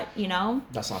not, you know?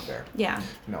 That's not fair. Yeah.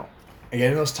 No. And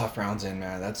getting those tough rounds in,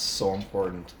 man, that's so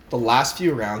important. The last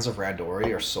few rounds of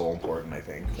Randori are so important, I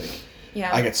think. Like,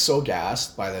 Yeah. I get so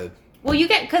gassed by the... Well, you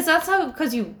get,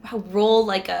 because you roll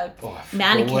like a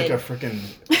mannequin. Like a freaking...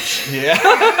 Yeah.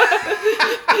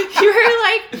 You're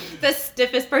like the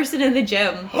stiffest person in the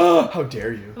gym. How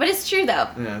dare you? But it's true, though.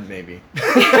 Yeah, maybe.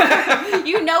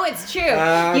 You know it's true.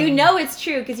 You know it's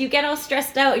true because you get all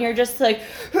stressed out and you're just like,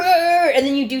 "Arr!" And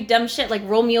then you do dumb shit like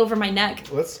roll me over my neck.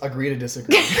 Let's agree to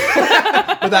disagree.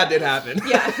 But that did happen.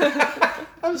 Yeah.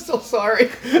 I'm so sorry.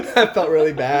 I felt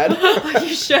really bad.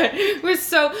 You should. It was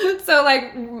so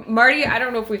like Marty, I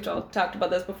don't know if we've talked about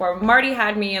this before. Marty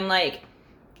had me in like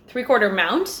 3/4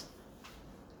 mount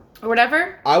or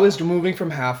whatever. I was moving from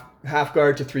half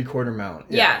guard to 3/4 mount.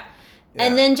 Yeah.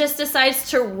 And then just decides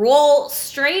to roll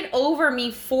straight over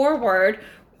me forward,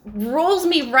 rolls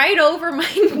me right over my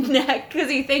neck because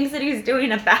he thinks that he's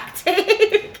doing a back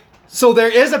take. So there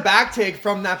is a back take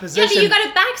from that position. Yeah, but you got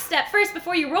to back step first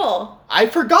before you roll. I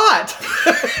forgot.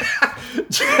 And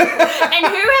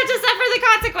who had to suffer the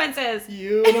consequences?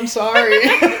 You, and I'm sorry.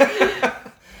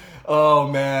 Oh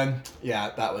man,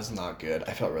 yeah, that was not good.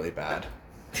 I felt really bad.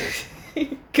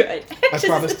 Good.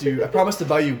 I promised to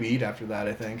buy you weed after that,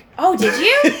 I think. Oh, did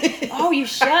you? Oh, you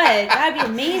should. That'd be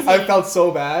amazing. I felt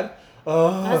so bad.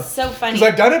 Oh. That's so funny. Because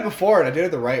I've done it before and I did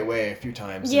it the right way a few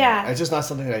times. Yeah. It's just not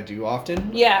something that I do often.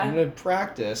 Yeah. I'm going to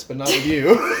practice, but not with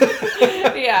you.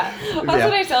 Yeah. That's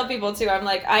what I tell people too. I'm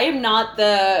like, I am not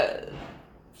the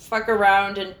fuck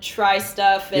around and try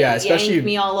stuff and yank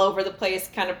me all over the place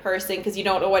kind of person because you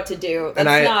don't know what to do. That's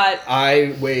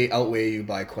I outweigh you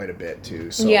by quite a bit too.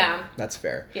 So that's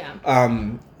fair. Yeah.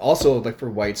 Also, like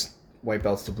for white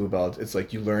belts to blue belts, it's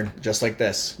like you learn just like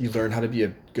this. You learn how to be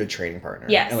a good training partner.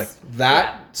 Yes. And like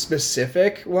that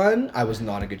specific one, I was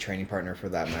not a good training partner for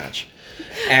that match.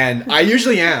 And I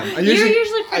usually am. You're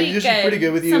usually pretty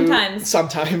good with you.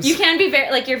 Sometimes. You can be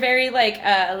you're very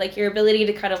like your ability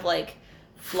to kind of like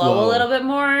flow a little bit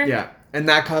more. Yeah. And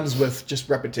that comes with just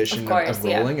repetition of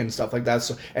rolling and stuff like that.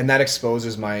 So, and that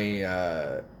exposes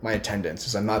my my attendance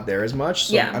because I'm not there as much.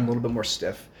 So I'm a little bit more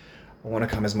stiff. I want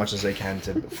to come as much as I can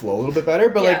to flow a little bit better,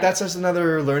 but like that's just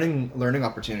another learning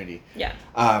opportunity. Yeah.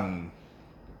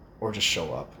 Or just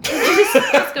show up.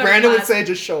 Just Brandon would say,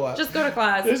 just show up. Just go to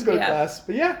class. Just go to class.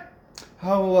 But yeah,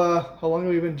 how long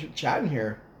have we been chatting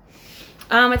here?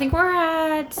 I think we're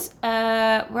at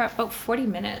about 40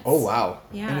 minutes. Oh wow.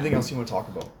 Yeah. Anything else you want to talk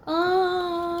about?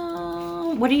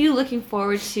 What are you looking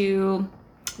forward to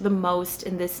the most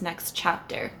in this next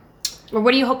chapter? Or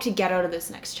what do you hope to get out of this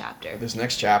next chapter? This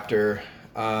next chapter,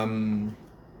 well,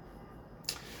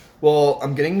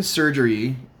 I'm getting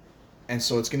surgery, and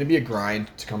so it's going to be a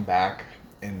grind to come back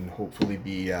and hopefully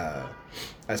be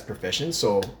as proficient.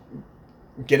 So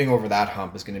getting over that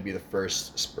hump is going to be the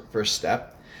first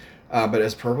step. But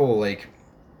as purple, like,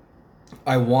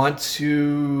 I want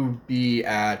to be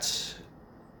at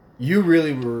you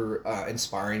really were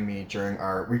inspiring me during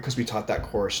because we taught that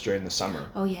course during the summer.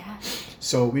 Oh yeah.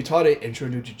 So we taught an intro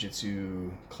to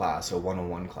jiu-jitsu class, a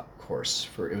 101 course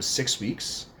it was 6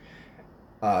 weeks,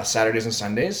 Saturdays and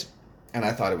Sundays, and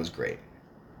I thought it was great.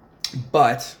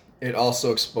 But it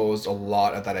also exposed a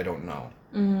lot of that I don't know.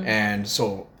 Mm-hmm. And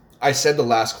so I said the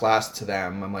last class to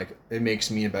them, I'm like, it makes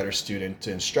me a better student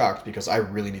to instruct because I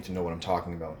really need to know what I'm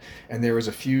talking about. And there was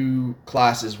a few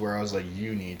classes where I was like,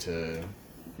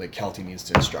 Kelty needs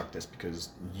to instruct this because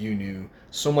you knew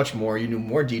so much more. You knew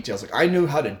more details. Like I knew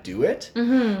how to do it.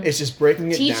 Mm-hmm. It's just breaking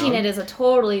it down. Teaching it is a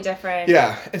totally different.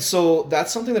 Yeah. And so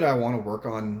that's something that I want to work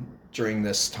on during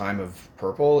this time of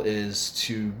Purple is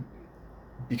to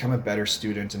become a better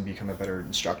student and become a better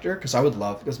instructor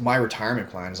because my retirement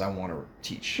plan is I want to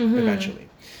teach eventually.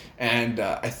 And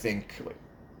I think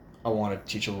I want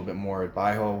to teach a little bit more at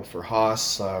Baiho for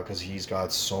Haas because he's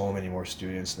got so many more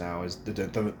students now.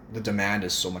 The demand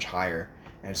is so much higher,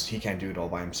 and he can't do it all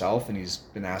by himself. And he's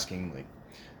been asking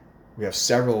we have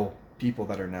several people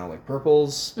that are now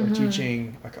purples are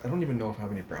teaching. I don't even know if I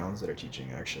have any browns that are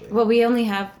teaching actually. Well, we only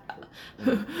have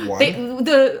one.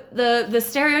 The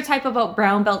stereotype about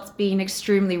brown belts being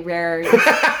extremely rare is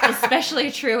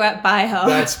especially true at Baiho.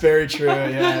 That's very true.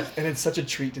 Yeah, and it's such a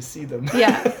treat to see them.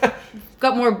 Yeah.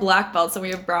 Got more black belts than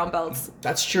we have brown belts.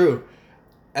 That's true.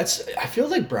 I feel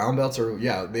like brown belts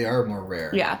they are more rare.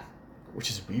 Yeah.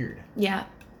 Which is weird. Yeah.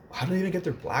 How do they even get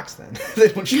their blacks then? They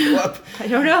don't show up. I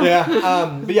don't know.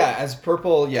 Yeah. But yeah, as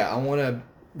purple, I want to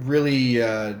really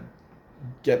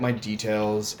get my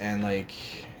details and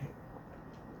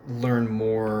learn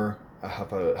more how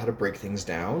to break things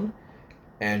down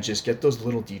and just get those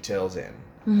little details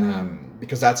in.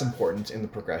 Because that's important in the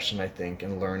progression, I think,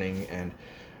 and learning. And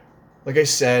like I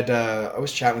said, I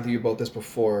was chatting with you about this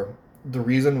before. The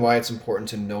reason why it's important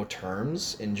to know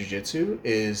terms in jiu-jitsu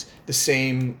is the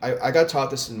same. I got taught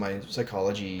this in my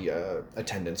psychology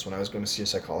attendance when I was going to see a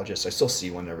psychologist. I still see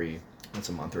one every once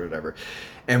a month or whatever.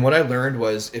 And what I learned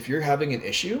was if you're having an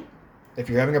issue, if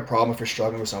you're having a problem, if you're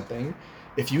struggling with something,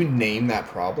 if you name that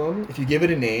problem, if you give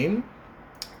it a name,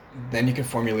 then you can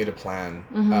formulate a plan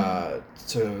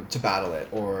to battle it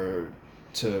or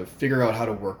to figure out how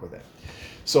to work with it.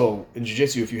 So in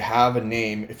jiu-jitsu, if you have a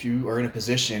name, if you are in a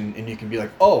position and you can be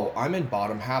like, oh, I'm in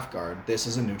bottom half guard. This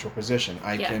is a neutral position.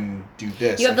 I can do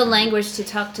this. You have the language to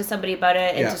talk to somebody about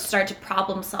it and to start to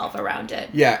problem solve around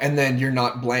it. Yeah, and then you're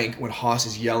not blank when Haas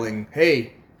is yelling,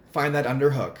 hey, find that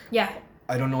underhook. Yeah.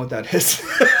 I don't know what that is.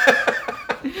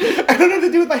 I don't know what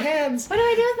to do with my hands. What do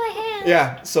I do with my hands?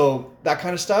 Yeah, so that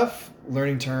kind of stuff,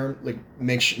 learning term,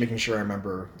 making sure I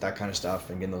remember that kind of stuff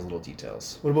and getting those little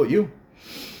details. What about you?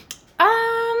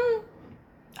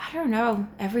 I don't know.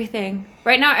 Everything.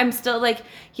 Right now, I'm still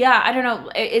I don't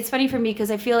know. It's funny for me because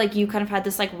I feel like you kind of had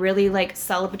this really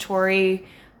celebratory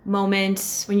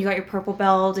moment when you got your purple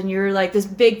belt and you're this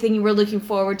big thing you were looking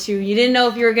forward to. You didn't know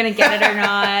if you were going to get it or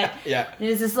not. Yeah. And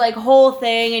it's this whole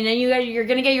thing. And then you're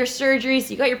going to get your surgery.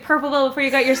 So you got your purple belt before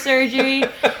you got your surgery.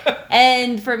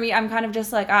 And for me, I'm kind of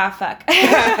just fuck.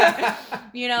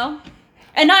 You know?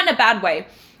 And not in a bad way.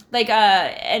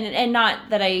 And not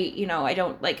that I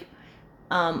don't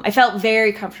I felt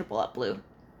very comfortable at blue.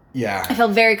 Yeah. I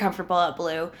felt very comfortable at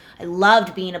blue. I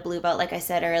loved being a blue belt, like I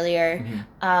said earlier.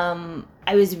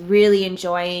 I was really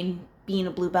enjoying being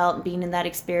a blue belt and being in that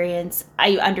experience.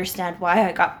 I understand why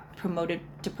I got promoted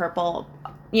to purple,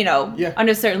 on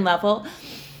a certain level.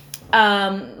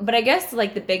 But I guess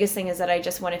the biggest thing is that I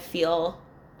just want to feel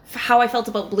how I felt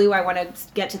about blue. I want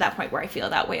to get to that point where I feel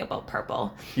that way about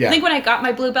purple. Yeah. I think when I got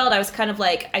my blue belt, I was kind of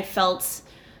I felt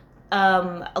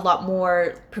a lot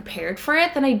more prepared for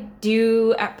it than I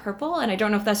do at purple, and I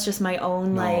don't know if that's just my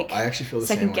own I actually feel the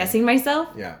second guessing myself.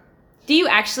 Yeah. Do you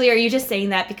actually? Or are you just saying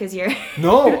that because you're?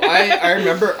 No, I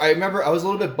remember I was a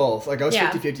little bit both. I was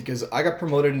 50-50 because I got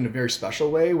promoted in a very special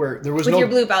way where there was with your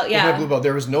blue belt. Yeah. With my blue belt,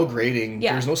 there was no grading.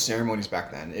 Yeah. There was no ceremonies back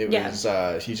then. It was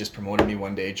he just promoted me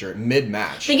one day during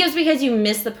mid-match. I think it was because you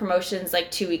missed the promotions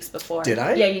 2 weeks before. Did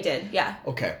I? Yeah, you did. Yeah.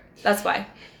 Okay. That's why.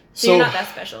 So you're not that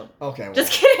special. Okay. Well,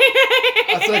 just kidding.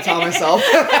 That's what I tell myself.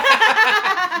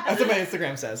 That's what my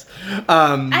Instagram says.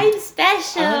 I'm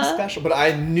special. I'm special, but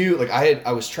I knew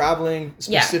I was traveling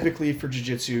specifically for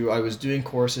jiu-jitsu. I was doing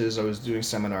courses, I was doing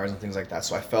seminars and things like that.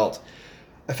 So I felt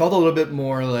a little bit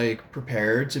more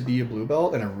prepared to be a blue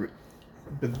belt.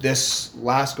 But this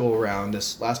last go around,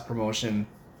 this last promotion,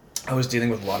 I was dealing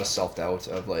with a lot of self-doubt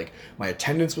of my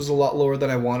attendance was a lot lower than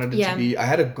I wanted it to be. I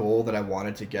had a goal that I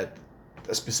wanted to get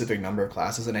a specific number of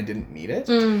classes and I didn't meet it.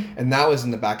 And that was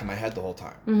in the back of my head the whole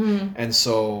time. And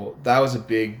so that was a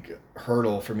big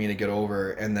hurdle for me to get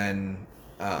over. And then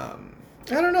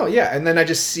I don't know. Yeah, and then I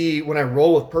just see when I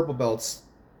roll with purple belts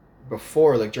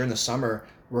before, like during the summer,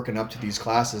 working up to these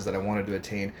classes that I wanted to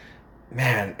attain.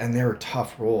 Man, and they were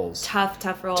tough rolls.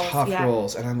 Tough rolls. Tough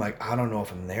rolls, and I'm like, I don't know if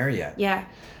I'm there yet. Yeah.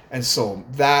 And so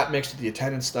that mixed with the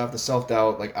attendance stuff, the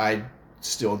self-doubt, like I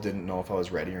still didn't know if I was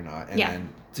ready or not. And then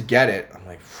to get it, I'm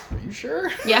like, are you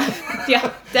sure? Yeah,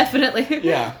 definitely.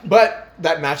 Yeah, but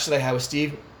that match that I had with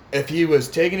Steve, if he was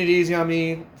taking it easy on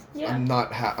me, I'm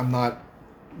not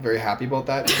very happy about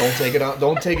that.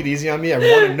 Don't take it easy on me. I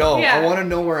want to know. I want to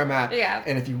know where I'm at. Yeah.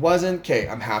 And if he wasn't, okay,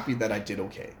 I'm happy that I did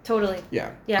okay. Totally.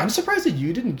 Yeah. Yeah. I'm surprised that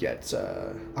you didn't get.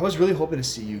 I was really hoping to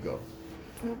see you go.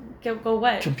 Go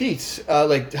what? Compete.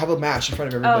 Like have a match in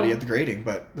front of everybody at the grading,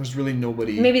 but there's really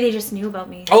nobody. Maybe they just knew about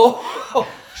me. Oh,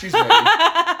 she's ready.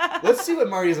 Let's see what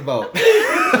Marty's about.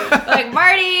 Like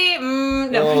Marty.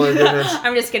 No, oh my goodness.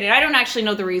 I'm just kidding. I don't actually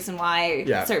know the reason why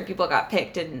certain people got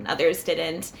picked and others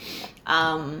didn't.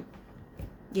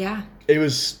 Yeah. It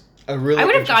was a really. I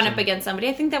would have gone up against somebody.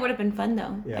 I think that would have been fun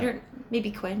though. Yeah.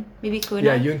 Maybe Quinn.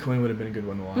 Yeah, you and Quinn would have been a good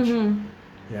one to watch. Mm-hmm.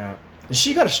 Yeah. And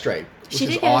she got a stripe. Which she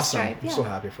did is get awesome. a stripe. Yeah. I'm so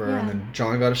happy for her. Yeah. And then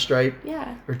John got a stripe.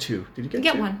 Yeah. Or two. Did you get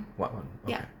two? Two? One. What one?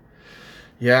 Okay. Yeah.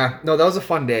 Yeah. No, that was a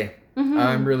fun day. Mm-hmm.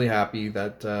 I'm really happy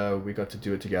that we got to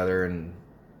do it together and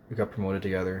we got promoted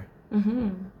together. Mm-hmm.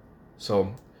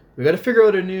 So we got to figure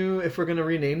out if we're going to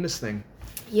rename this thing.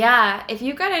 Yeah, if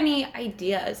you've got any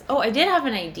ideas. Oh, I did have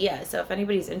an idea, so if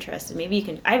anybody's interested, maybe you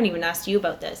can. I haven't even asked you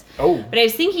about this. Oh. But I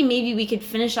was thinking maybe we could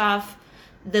finish off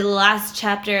the last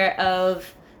chapter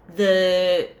of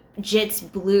the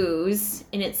Jits Blues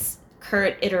in its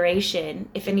current iteration.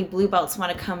 If any blue belts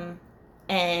want to come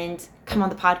on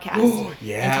the podcast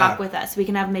and talk with us, we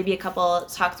can have maybe a couple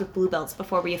talks with blue belts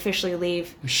before we officially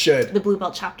leave the blue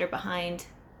belt chapter behind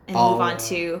and move on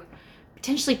to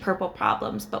potentially purple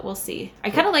problems, but we'll see. I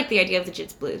kind of like the idea of the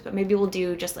Jits Blues, but maybe we'll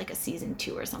do just like a season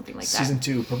 2 or something like that. Season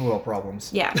 2, purple belt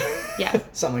problems. Yeah.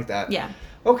 Something like that. Yeah.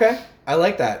 Okay, I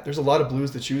like that. There's a lot of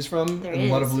blues to choose from. There and is.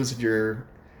 A lot of blues if you're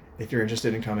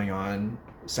interested in coming on,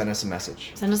 send us a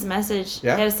message. Send us a message.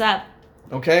 Yeah. Hit us up.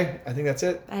 Okay, I think that's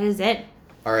it. That is it.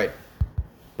 All right.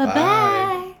 Bye-bye.